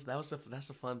 That's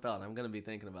a fun thought. I'm gonna be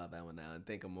thinking about that one now and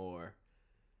think of more.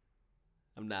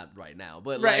 I'm not right now,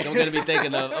 but like Right. I'm gonna be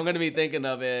thinking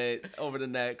of it over the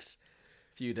next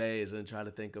few days and try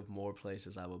to think of more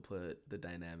places I would put the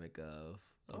dynamic of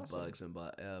Awesome.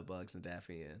 Bugs and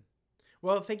Daffy in.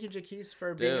 Well, thank you, Jaquise,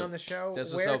 for being Dude, on the show.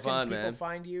 this was Where so can fun, people man.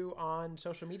 find you on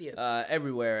social medias?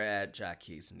 Everywhere at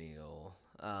Jaquise Neal.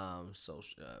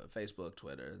 Social, Facebook,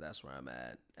 Twitter. That's where I'm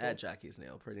at. At Jaquise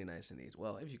Neal. Pretty nice and easy.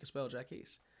 Well, if you can spell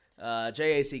Jaquise.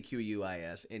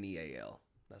 JACQUISNEAL.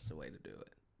 That's the way to do it.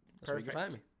 That's where you can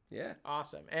find me. Yeah.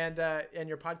 Awesome. And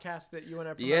your podcast that you want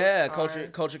to promote? Yeah, are-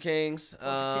 Culture Kings.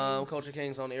 Kings. Culture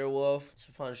Kings on Earwolf. It's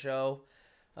a fun show.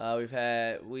 We're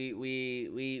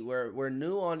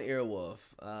new on Earwolf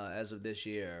as of this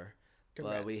year.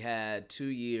 Congrats. But we had 2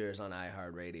 years on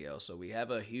iHeartRadio, so we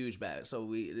have a huge back. So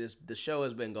the show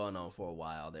has been going on for a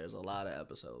while. There's a lot of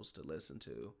episodes to listen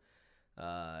to,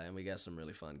 and we got some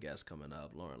really fun guests coming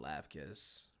up. Lauren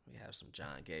Lapkus. We have some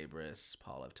John Gabris,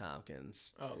 Paul F.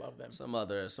 Tompkins. Oh, love them. Some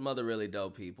other really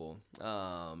dope people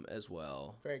as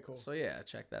well. Very cool. So yeah,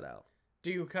 check that out.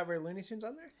 Do you cover Looney Tunes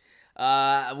on there?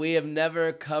 We have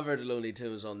never covered Looney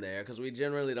Tunes on there because we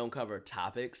generally don't cover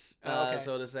topics, okay.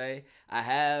 so to say. I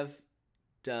have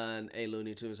done a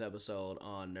Looney Tunes episode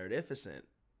on Nerdificent,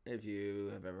 if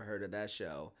you have ever heard of that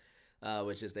show,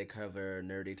 which is they cover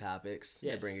nerdy topics.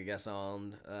 Yes. They bring a guest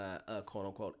on, a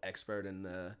quote-unquote expert in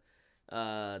the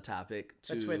topic.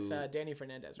 That's with Danny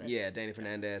Fernandez, right? Yeah, Danny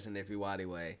Fernandez and Ify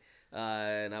Wadiway.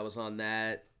 And I was on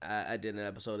that. I did an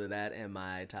episode of that, and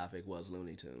my topic was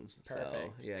Looney Tunes.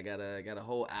 Perfect. So yeah, I got a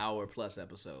whole hour plus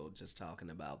episode just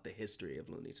talking about the history of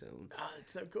Looney Tunes, Oh,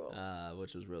 that's so cool.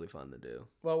 which was really fun to do.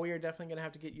 Well, we are definitely going to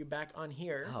have to get you back on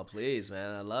here. Oh please,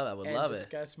 man, I would love and it.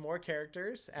 discuss more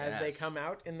characters as they Yes. come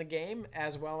out in the game,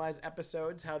 as well as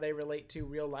episodes, how they relate to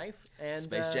real life. And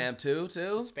Space Jam 2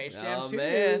 too. Space Jam 2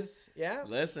 man. news. Yeah.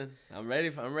 Listen, I'm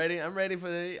ready for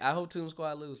the. I hope Toon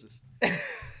Squad loses.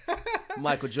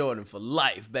 Michael Jordan for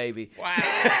life, baby. Wow.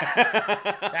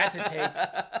 That's a take.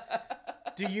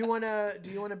 Do you wanna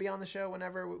be on the show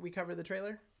whenever we cover the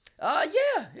trailer?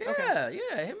 Yeah.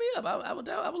 Hit me up. I would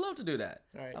love to do that.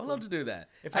 All right, I would cool. love to do that.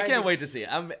 If I I can't do- wait to see it.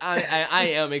 I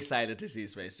am excited to see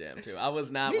Space Jam 2. I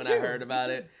was not Me when too, I heard me about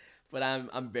too. it, but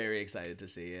I'm very excited to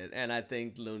see it. And I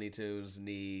think Looney Tunes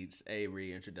needs a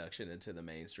reintroduction into the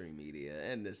mainstream media,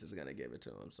 and this is gonna give it to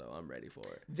them. So I'm ready for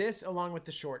it. This, along with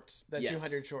the shorts, the Yes.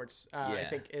 200 shorts, I Yeah.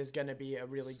 think is going to be a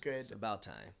really good, It's about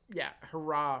time.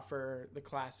 hurrah for the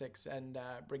classics and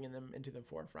bringing them into the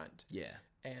forefront. Yeah.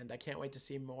 And I can't wait to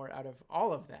see more out of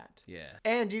all of that. Yeah.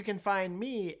 And you can find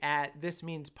me at This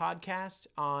Means Podcast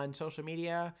on social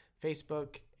media,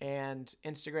 Facebook and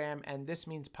Instagram, and This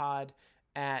Means Pod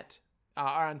at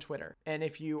on Twitter. And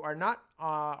if you are not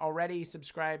already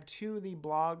subscribed to the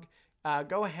blog,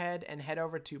 go ahead and head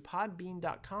over to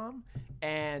podbean.com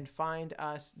and find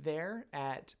us there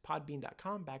at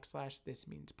podbean.com/This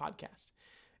Means Podcast.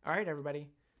 All right, everybody,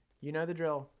 you know the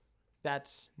drill.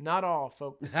 That's not all,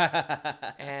 folks.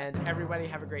 And everybody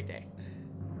have a great day.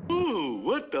 Oh,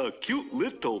 what a cute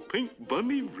little pink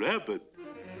bunny rabbit.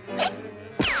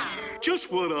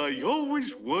 Just what I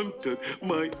always wanted,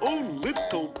 my own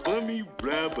little bunny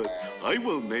rabbit. I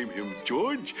will name him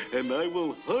George, and I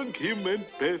will hug him and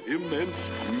pet him and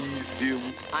squeeze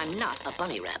him. I'm not a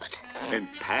bunny rabbit. And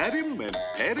pat him and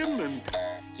pet him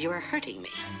You're hurting me.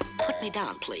 Put me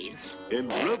down, please.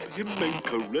 and rub him and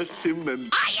caress him and...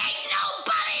 I